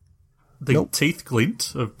 The teeth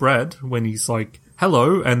glint of Brad when he's like,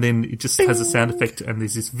 hello, and then it just has a sound effect and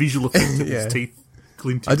there's this visual effect of his teeth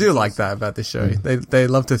glinting. I do like that about this show. They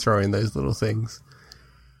love to throw in those little things.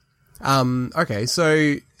 Okay,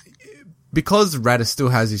 so because Radis still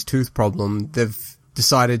has his tooth problem, they've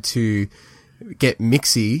decided to get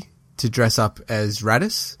Mixie to dress up as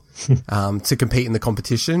Radis to compete in the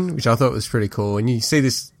competition, which I thought was pretty cool. And you see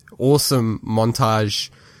this awesome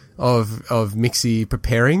montage of Mixie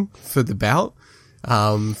preparing for the bout,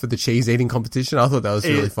 for the cheese eating competition. I thought that was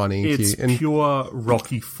really funny. It's pure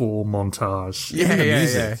Rocky IV montage.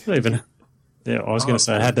 Yeah. Yeah, I was going to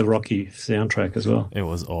say, it had the Rocky soundtrack as well. It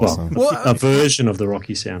was awesome. Well, a version of the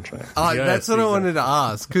Rocky soundtrack. That's what I wanted to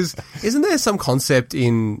ask. Because isn't there some concept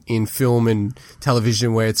in film and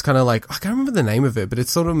television where it's kind of like, I can't remember the name of it, but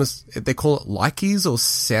it's sort of, they call it likies or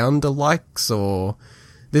sound-alikes, or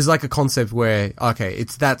there's like a concept where, okay,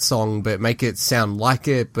 it's that song, but make it sound like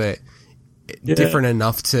it, but different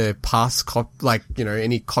enough to pass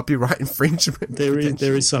any copyright infringement. There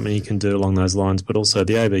is something you can do along those lines, but also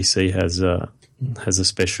the ABC has a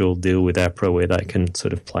special deal with APRA where they can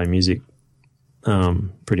sort of play music,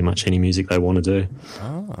 pretty much any music they want to do.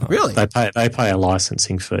 Oh, really? They pay a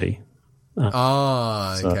licensing fee.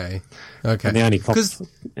 Okay. And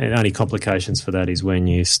the only complications for that is when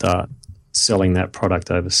you start selling that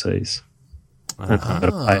product overseas. You've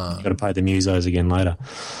got to pay the musos again later.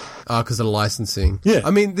 Oh, because of the licensing. Yeah.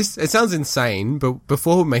 I mean, it sounds insane, but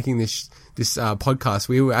before making this podcast,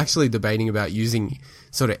 we were actually debating about using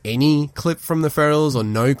sort of any clip from the Ferals or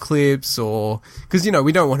no clips, or because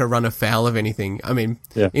we don't want to run afoul of anything. I mean,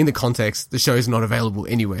 in the context, the show's not available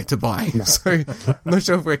anywhere to buy, so I'm not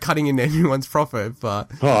sure if we're cutting into anyone's profit.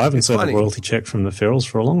 But I haven't seen a royalty check from the Ferals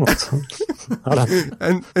for a long time.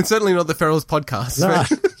 and certainly not the Ferals podcast. No.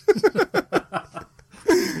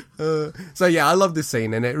 So yeah, I love this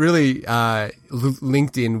scene, and it really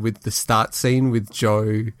linked in with the start scene with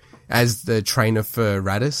Joe as the trainer for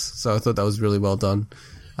Radis. So I thought that was really well done.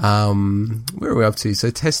 Where are we up to?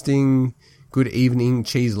 So testing. Good evening,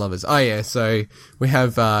 cheese lovers. Oh yeah, so we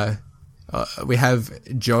have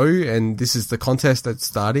Joe, and this is the contest that's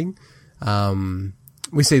starting.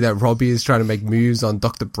 We see that Robbie is trying to make moves on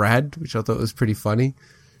Dr. Brad, which I thought was pretty funny.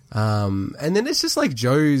 And then it's just like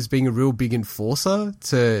Joe's being a real big enforcer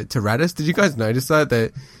to Radis. Did you guys notice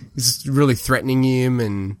that he's really threatening him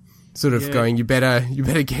and sort of going, you better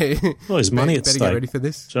get well, his money at stake. Get ready for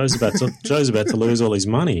this. Joe's about to lose all his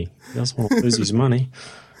money. He doesn't want to lose his money.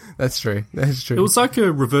 That's true. It was like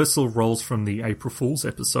a reversal of roles from the April Fool's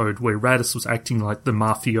episode where Radis was acting like the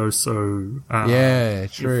mafioso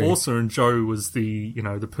enforcer, and Joe was the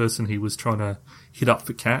the person he was trying to hit up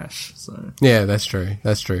for cash. So yeah, that's true.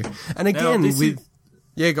 And again, I was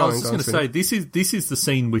just going to say this is the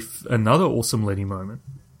scene with another awesome Lenny moment.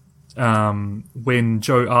 When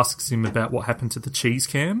Joe asks him about what happened to the cheese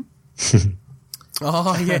cam.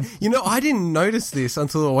 Oh yeah, I didn't notice this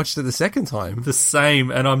until I watched it the second time. The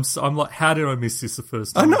same, and I'm like, how did I miss this the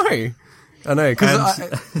first time? I know, because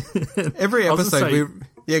every episode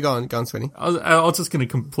go on, Sweeney. I was just going to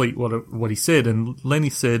complete what he said, and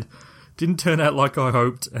Lenny said, "Didn't turn out like I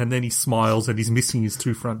hoped," and then he smiles and he's missing his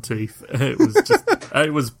 2 front teeth. It was just,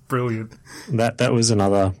 it was brilliant. That was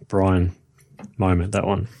another Brian moment, that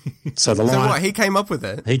one. So the line. So what, he came up with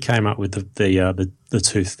it? He came up with the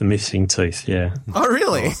tooth, the missing teeth. Yeah. Oh,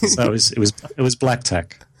 really? So it was black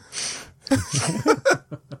tack.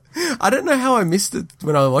 I don't know how I missed it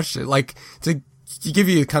when I watched it. Like, to give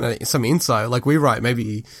you kind of some insight, like we write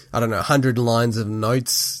maybe, 100 lines of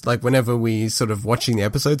notes, like whenever we sort of watching the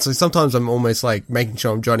episode. So sometimes I'm almost like making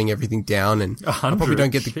sure I'm jotting everything down, and 100? I probably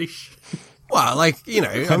don't get the... Well, like,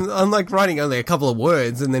 I'm like writing only a couple of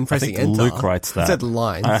words and then pressing enter. Luke writes that. Instead of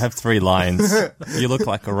lines. I have 3 lines. You look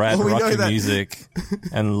like a rat, rocking music,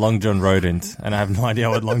 and Long John Rodent. And I have no idea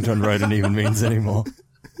what Long John Rodent even means anymore.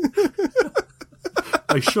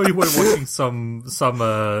 Are you sure you weren't watching some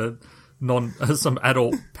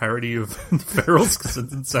adult parody of the Ferals? Because it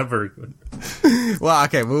didn't sound very good. Well,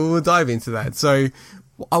 okay, we'll dive into that. So,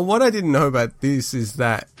 what I didn't know about this is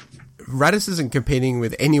that Radis isn't competing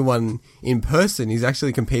with anyone in person. He's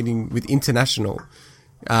actually competing with international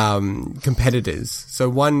competitors. So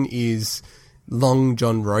one is Long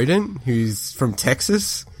John Rodent, who's from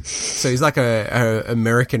Texas. So he's like a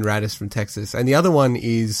American Radis from Texas. And the other one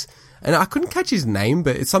is, and I couldn't catch his name,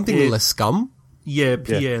 but it's something Lescum. Yeah,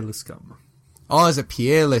 Pierre Lescum. Oh, is it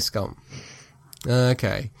Pierre Lescum?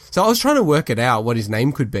 Okay. So I was trying to work it out what his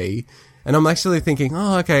name could be. And I'm actually thinking,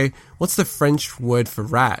 what's the French word for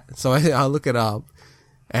rat? So I look it up,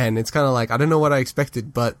 and it's kind of like, I don't know what I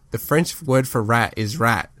expected, but the French word for rat is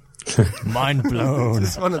rat. Mind blown.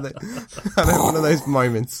 It's one of those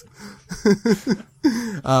moments.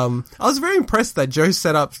 I was very impressed that Joe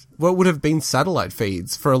set up what would have been satellite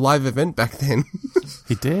feeds for a live event back then.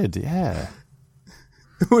 He did, yeah.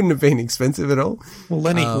 It wouldn't have been expensive at all. Well,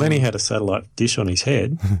 Lenny had a satellite dish on his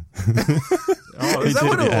head. Is that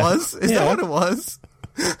what it was? Is that what it was?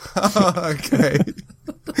 Oh, okay.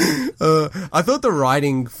 I thought the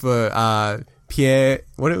writing for Pierre,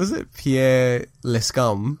 what was it? Pierre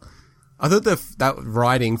Lescum. I thought that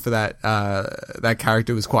writing for that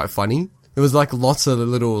character was quite funny. There was like lots of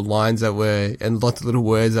little lines and lots of little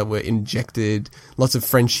words that were injected, lots of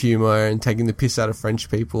French humor and taking the piss out of French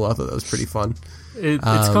people. I thought that was pretty fun. It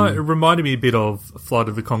reminded me a bit of Flight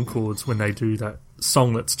of the Conchords when they do that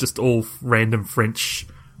song that's just all random French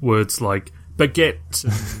words like baguette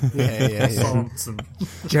and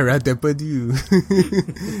Gerard Depardieu.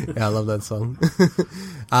 Yeah, I love that song.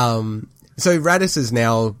 So Radis is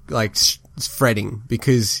now like fretting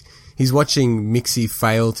because he's watching Mixie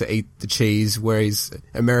fail to eat the cheese, where his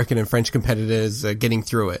American and French competitors are getting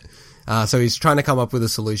through it. So he's trying to come up with a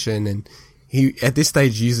solution, and he at this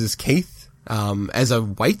stage uses Keith as a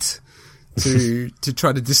weight to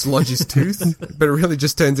try to dislodge his tooth, but it really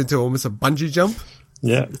just turns into almost a bungee jump.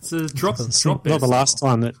 Yeah, it's a drop. Not the last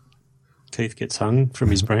time that Keith gets hung from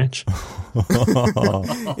his branch.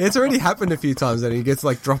 It's already happened a few times and he gets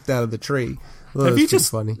like dropped out of the tree. Well, have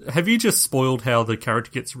you just spoiled how the character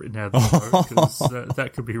gets written out of the show? Because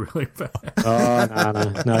that could be really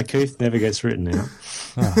bad. No, Keith never gets written out.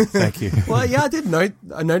 Thank you. Well, yeah,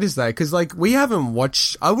 I noticed that because like we haven't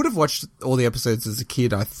watched. I would have watched all the episodes as a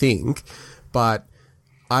kid, I think, but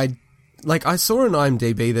I saw on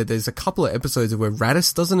IMDb that there's a couple of episodes where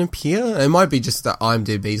Raditz doesn't appear. It might be just that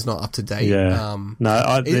IMDb's not up to date. Yeah.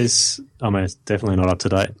 It's definitely not up to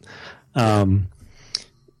date. The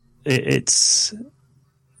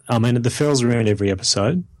Ferrells are in every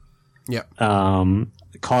episode. Yeah.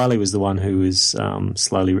 Kylie was the one who was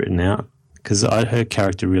slowly written out because her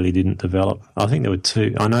character really didn't develop. I think there were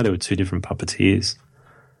two. I know there were two different puppeteers.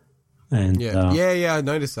 And yeah, I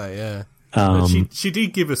noticed that. Yeah. She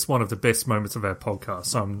did give us one of the best moments of our podcast,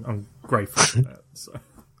 so I'm grateful for that. So.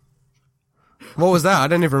 What was that? I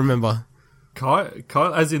don't even remember. Kyle,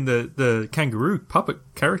 as in the kangaroo puppet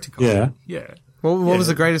character. Yeah. Yeah. What was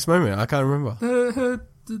the greatest moment? I can't remember.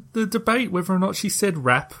 The debate whether or not she said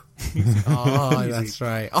rap. Oh, that's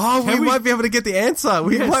right. Oh, we might be able to get the answer.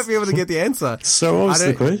 We might be able to get the answer. So what was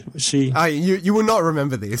the question? You will not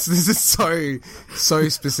remember this. This is so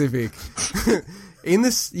specific. In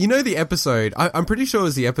this, the episode, I'm pretty sure it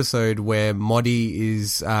was the episode where Moddy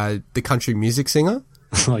is the country music singer.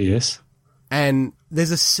 Oh, yes. And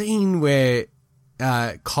there's a scene where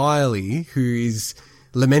Kylie, who is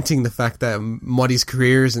lamenting the fact that Moddy's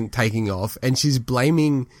career isn't taking off, and she's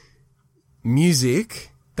blaming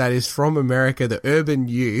music that is from America, the urban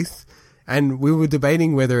youth, and we were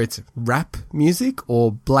debating whether it's rap music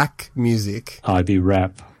or black music. I'd be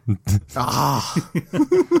rap. Do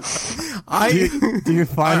you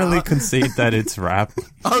finally concede that it's rap?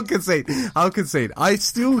 I'll concede. I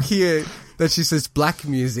still hear that she says black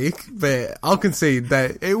music, but I'll concede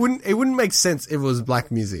that it wouldn't make sense if it was black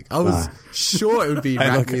music. I was sure it would be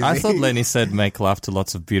rap music. I thought Lenny said make love to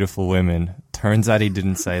lots of beautiful women. Turns out he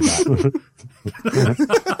didn't say that.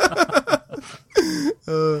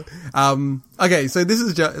 Okay, so this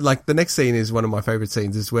is the next scene is one of my favorite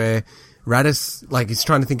scenes, is where Raditz, he's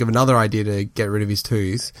trying to think of another idea to get rid of his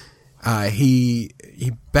tooth. He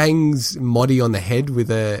bangs Moddy on the head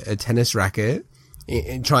with a tennis racket,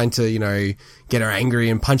 trying to, get her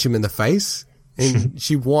angry and punch him in the face. And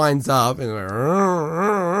she winds up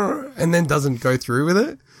and then doesn't go through with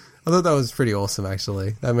it. I thought that was pretty awesome,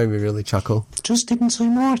 actually. That made me really chuckle. Just didn't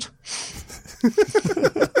seem right.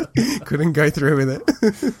 Couldn't go through with it.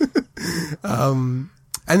 And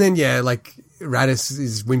then, Raditz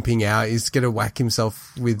is wimping out. He's going to whack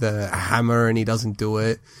himself with a hammer and he doesn't do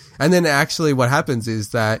it. And then actually what happens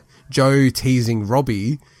is that Joe teasing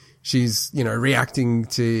Robbie, she's, reacting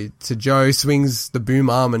to Joe, swings the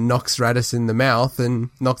boom arm and knocks Raditz in the mouth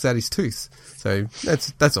and knocks out his tooth. So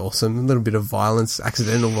that's awesome. A little bit of violence,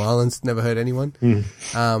 accidental violence, never hurt anyone.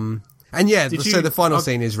 And the final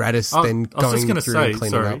scene is Raditz then going through and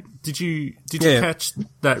cleaning up. Did you catch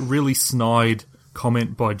that really snide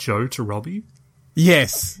comment by Joe to Robbie?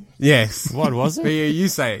 Yes. What was it? Yeah, you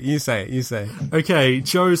say it. Okay,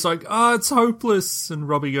 Joe's like, it's hopeless. And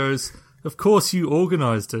Robbie goes, of course you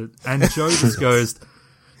organised it. And Joe just goes,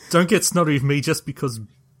 don't get snotty with me just because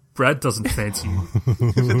Brad doesn't fancy you.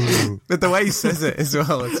 But the way he says it as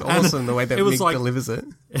well, it's awesome the way that Mick delivers it.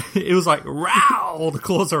 It was like, row, all the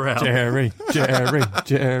claws are out. Jerry.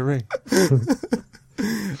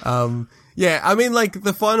 Yeah, I mean,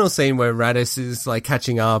 the final scene where Raditz is,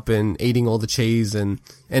 catching up and eating all the cheese and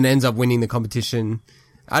ends up winning the competition.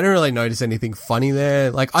 I don't really notice anything funny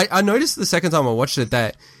there. I noticed the second time I watched it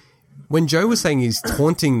that when Joe was saying he's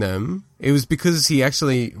taunting them, it was because he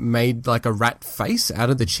actually made, a rat face out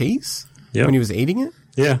of the cheese when he was eating it.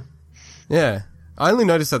 Yeah. Yeah. I only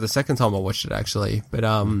noticed that the second time I watched it, actually. But,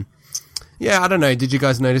 yeah, I don't know. Did you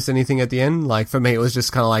guys notice anything at the end? For me, it was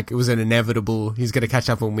just kind of it was an inevitable, he's going to catch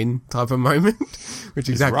up and win type of moment, which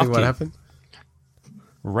is exactly what happened.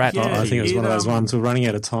 I think it was one of those ones, we're running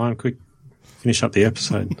out of time. Quick, finish up the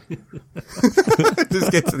episode.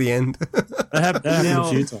 Just get to the end. That happened a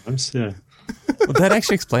few times, yeah. Well, that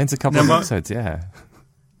actually explains a couple of episodes, yeah.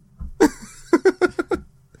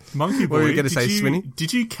 Monkey Boy, what were you going to say, Swinny?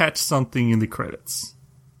 Did you catch something in the credits?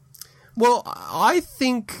 Well, I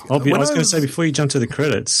think... I was going to say, before you jump to the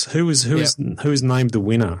credits, who was named the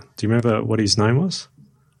winner? Do you remember what his name was?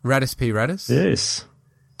 Raditz P. Raditz? Yes.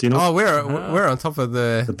 Do you know? Oh, we're on top of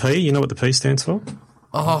the... The P? You know what the P stands for?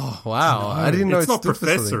 Oh, wow. I didn't know it's not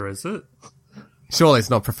Professor, is it? Surely it's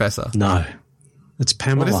not Professor. No. It's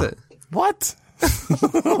Pamela. What is it? What?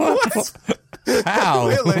 What? How?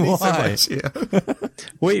 We're learning so Why? much here.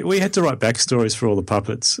 We had to write backstories for all the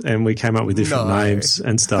puppets, and we came up with different names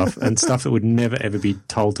and stuff that would never ever be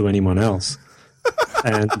told to anyone else.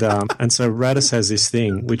 And so Radis has this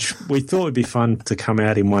thing, which we thought would be fun to come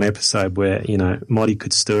out in one episode where, you know, Moddy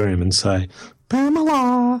could stir him and say,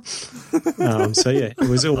 Pamela. So, yeah, it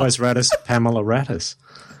was always Radis, Pamela Radis.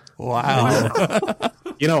 Wow.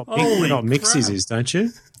 You know what Mixie's is, don't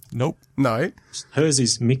you? Nope. No. Hers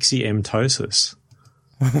is Myxematosis.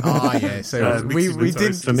 Oh, yeah. So we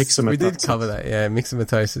did for myxomatosis. We did cover that, yeah.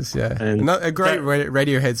 Myxomatosis, yeah. And a great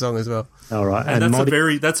Radiohead song as well. All right. And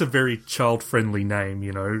that's a very child-friendly name,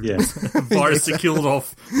 you know. Yeah. Virus that killed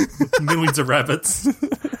off millions of rabbits.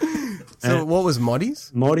 So what was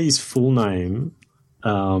Moddy's? Moddy's full name,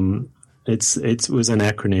 it was an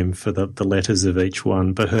acronym for the letters of each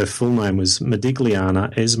one, but her full name was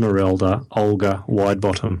Modigliana Esmeralda Olga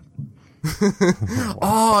Widebottom.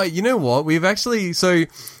 Oh, you know what? We've actually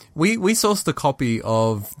we sourced a copy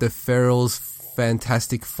of the Ferrell's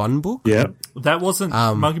Fantastic Fun book. Yeah, that wasn't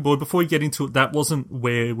Monkey Boy. Before you get into it, that wasn't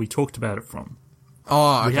where we talked about it from.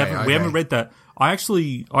 Oh, okay, we haven't read that. I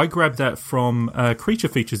grabbed that from a Creature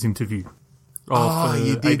Features interview.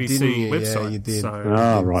 You did, ABC didn't you? website. Yeah, you did.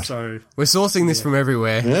 Right. So we're sourcing this from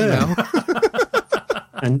everywhere. Yeah.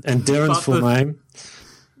 and Darren's full name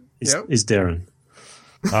is Darren.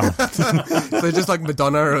 Oh. So just like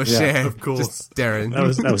Madonna or Cher, of course. Just Darren.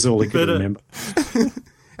 That was all he could remember.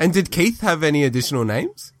 And did Keith have any additional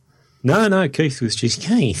names? No, Keith was just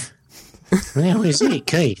Keith. How is it,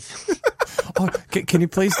 Keith? Oh, can you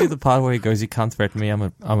please do the part where he goes, "You can't threaten me. I'm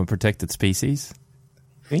a protected species."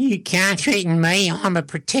 You can't threaten me. I'm a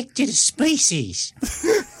protected species.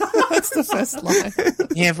 That's the first line.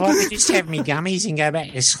 Yeah, if I could just have me gummies and go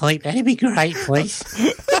back to sleep, that'd be great, please.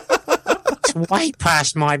 It's way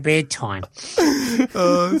past my bedtime.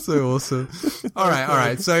 Oh, that's so awesome. All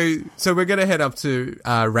right. So we're going to head up to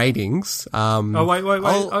ratings. wait.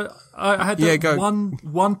 I had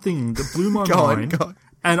one thing that blew my mind.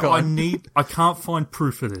 I can't find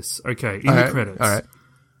proof of this. Okay, in the credits. All right.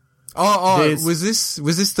 Oh, was this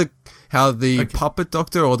how the puppet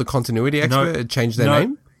doctor or the continuity expert had changed their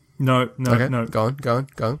name? No. Go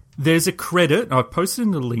on. There's a credit. I posted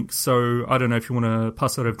in the link, so I don't know if you want to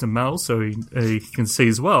pass that over to Mel so he can see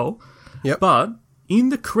as well. Yep. But in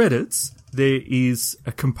the credits, there is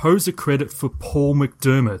a composer credit for Paul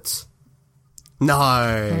McDermott. No.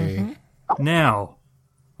 Mm-hmm. Now,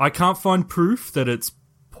 I can't find proof that it's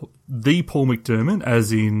the Paul McDermott,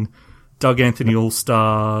 as in Doug Anthony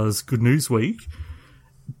All-Stars Good News Week.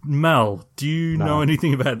 Mel, do you know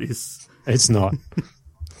anything about this? It's not.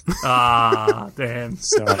 Damn.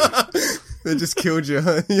 Sorry. They just killed your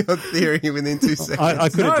theory within 2 seconds. I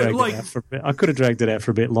could have dragged it out for a bit. I could have dragged it out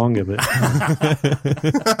for a bit longer, but hey,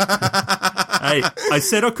 I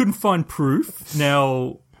said I couldn't find proof.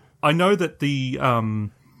 Now, I know that the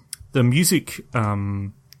music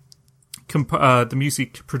the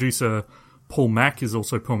music producer Paul Mack is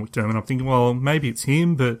also Paul McDermott. I'm thinking, well, maybe it's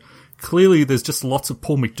him, but clearly there's just lots of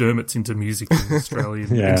Paul McDermotts into music in the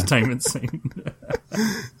Australian entertainment scene.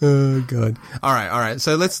 Oh, God. All right.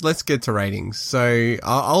 So let's get to ratings. So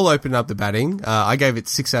I'll open up the batting. I gave it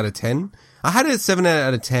 6 out of 10. I had it at 7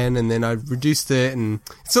 out of 10, and then I reduced it, and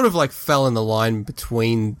it sort of like fell in the line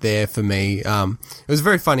between there for me. It was a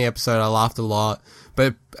very funny episode. I laughed a lot.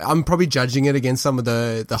 But I'm probably judging it against some of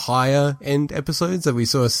the higher end episodes that we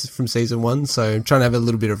saw from season 1, so I'm trying to have a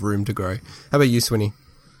little bit of room to grow. How about you, Swinny?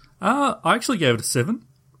 I actually gave it a 7.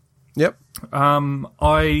 Yep.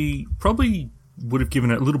 I probably would have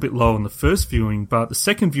given it a little bit lower on the first viewing, but the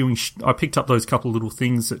second viewing, I picked up those couple of little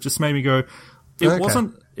things that just made me go,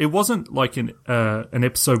 it wasn't like an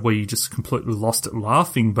episode where you just completely lost it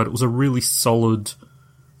laughing, but it was a really solid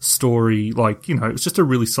story. Like, you know, it was just a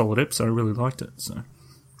really solid episode. I really liked it. So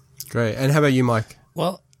great. And how about you, Mike?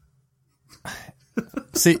 Well,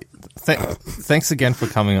 see, thanks again for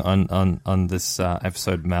coming on this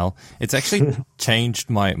episode, Mel. It's actually changed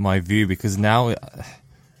my view, because now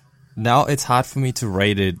it's hard for me to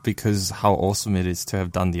rate it because how awesome it is to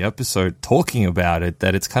have done the episode talking about it,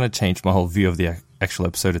 that it's kind of changed my whole view of the actual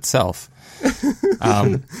episode itself.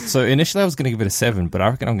 So initially I was going to give it a 7, but I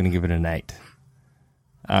reckon I'm going to give it an 8.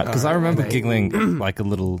 Because I remember giggling like a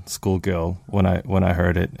little schoolgirl when I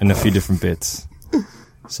heard it in a few different bits.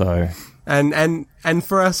 So and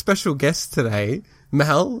for our special guest today,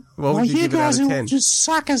 Mel, what would you give it out of 10? You guys are just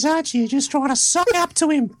suckers, aren't you? Just trying to suck up to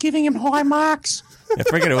him, giving him high marks. I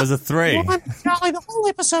figured it was a 3. Charlie, the whole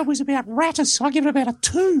episode was about Rattus. I give it about a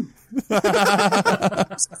 2. 2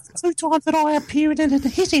 times that I appeared and it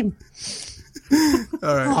hit him.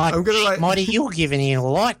 All right. I'm gonna Marty, you're giving it a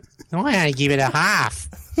lot. I only give it a half.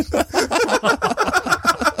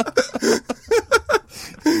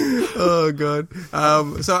 Oh, God.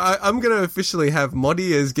 So I'm going to officially have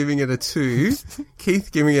Moddy as giving it a 2,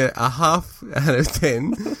 Keith giving it a half out of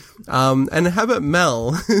 10. And how about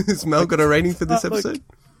Mel? Has Mel got a rating for this episode? Look,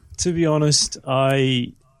 to be honest,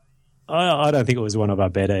 I don't think it was one of our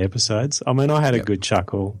better episodes. I mean, I had a good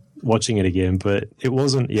chuckle watching it again, but it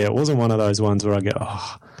wasn't one of those ones where I go,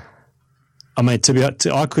 oh. I mean,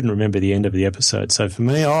 I couldn't remember the end of the episode. So for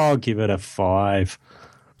me, I'll give it a 5.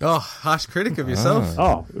 Oh, harsh critic of yourself.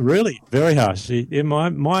 Oh, really? Very harsh.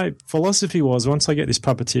 My philosophy was once I get this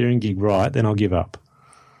puppeteering gig right, then I'll give up.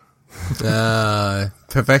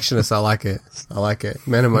 Perfectionist, I like it.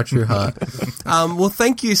 Man of my true heart. Well,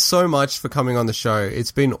 thank you so much for coming on the show.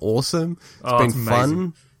 It's been awesome. It's been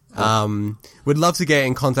fun. We'd love to get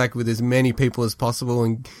in contact with as many people as possible,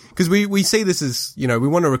 and because we see this as, we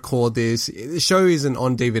want to record this. The show isn't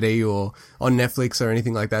on DVD or on Netflix or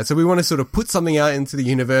anything like that, so we want to sort of put something out into the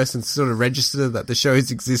universe and sort of register that the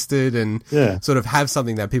show's existed and sort of have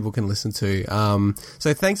something that people can listen to.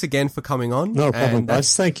 So thanks again for coming on. No problem,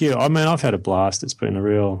 guys. Thank you. I mean, I've had a blast. It's been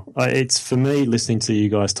it's for me, listening to you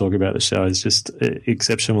guys talk about the show is just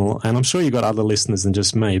exceptional, and I'm sure you've got other listeners than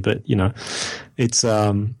just me, but it's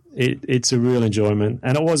it's a real enjoyment,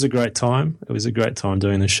 and it was a great time. It was a great time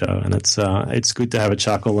doing the show, and it's good to have a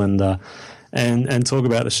chuckle and talk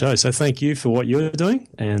about the show. So thank you for what you're doing,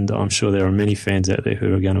 and I'm sure there are many fans out there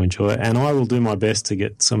who are going to enjoy it. And I will do my best to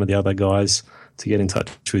get some of the other guys to get in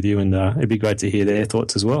touch with you, and it'd be great to hear their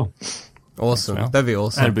thoughts as well. Awesome, that'd be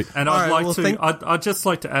awesome. I'd just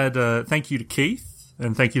like to add thank you to Keith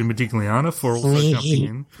and thank you to Modigliana for also jumping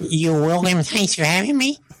in. You're welcome. Thanks for having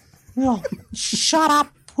me. Oh, shut up,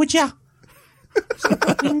 would you?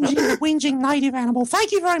 Whinging native animal.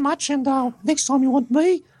 Thank you very much, and next time you want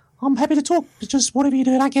me, I'm happy to talk. Just whatever you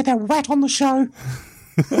do, don't get that rat on the show.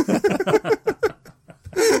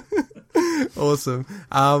 Awesome.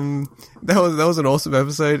 That was an awesome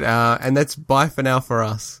episode, and that's bye for now for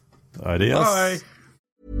us. Adios. Bye.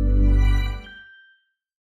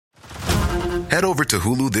 Head over to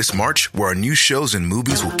Hulu this March, where our new shows and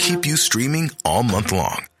movies will keep you streaming all month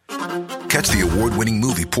long. Catch the award-winning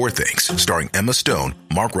movie Poor Things, starring Emma Stone,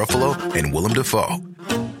 Mark Ruffalo, and Willem Dafoe.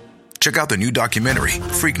 Check out the new documentary,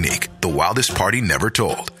 Freaknik, The Wildest Party Never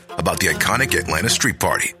Told, about the iconic Atlanta Street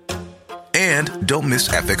Party. And don't miss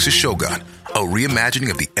FX's Shogun, a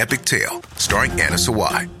reimagining of the epic tale, starring Anna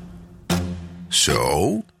Sawai.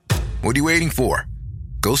 So, what are you waiting for?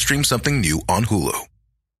 Go stream something new on Hulu.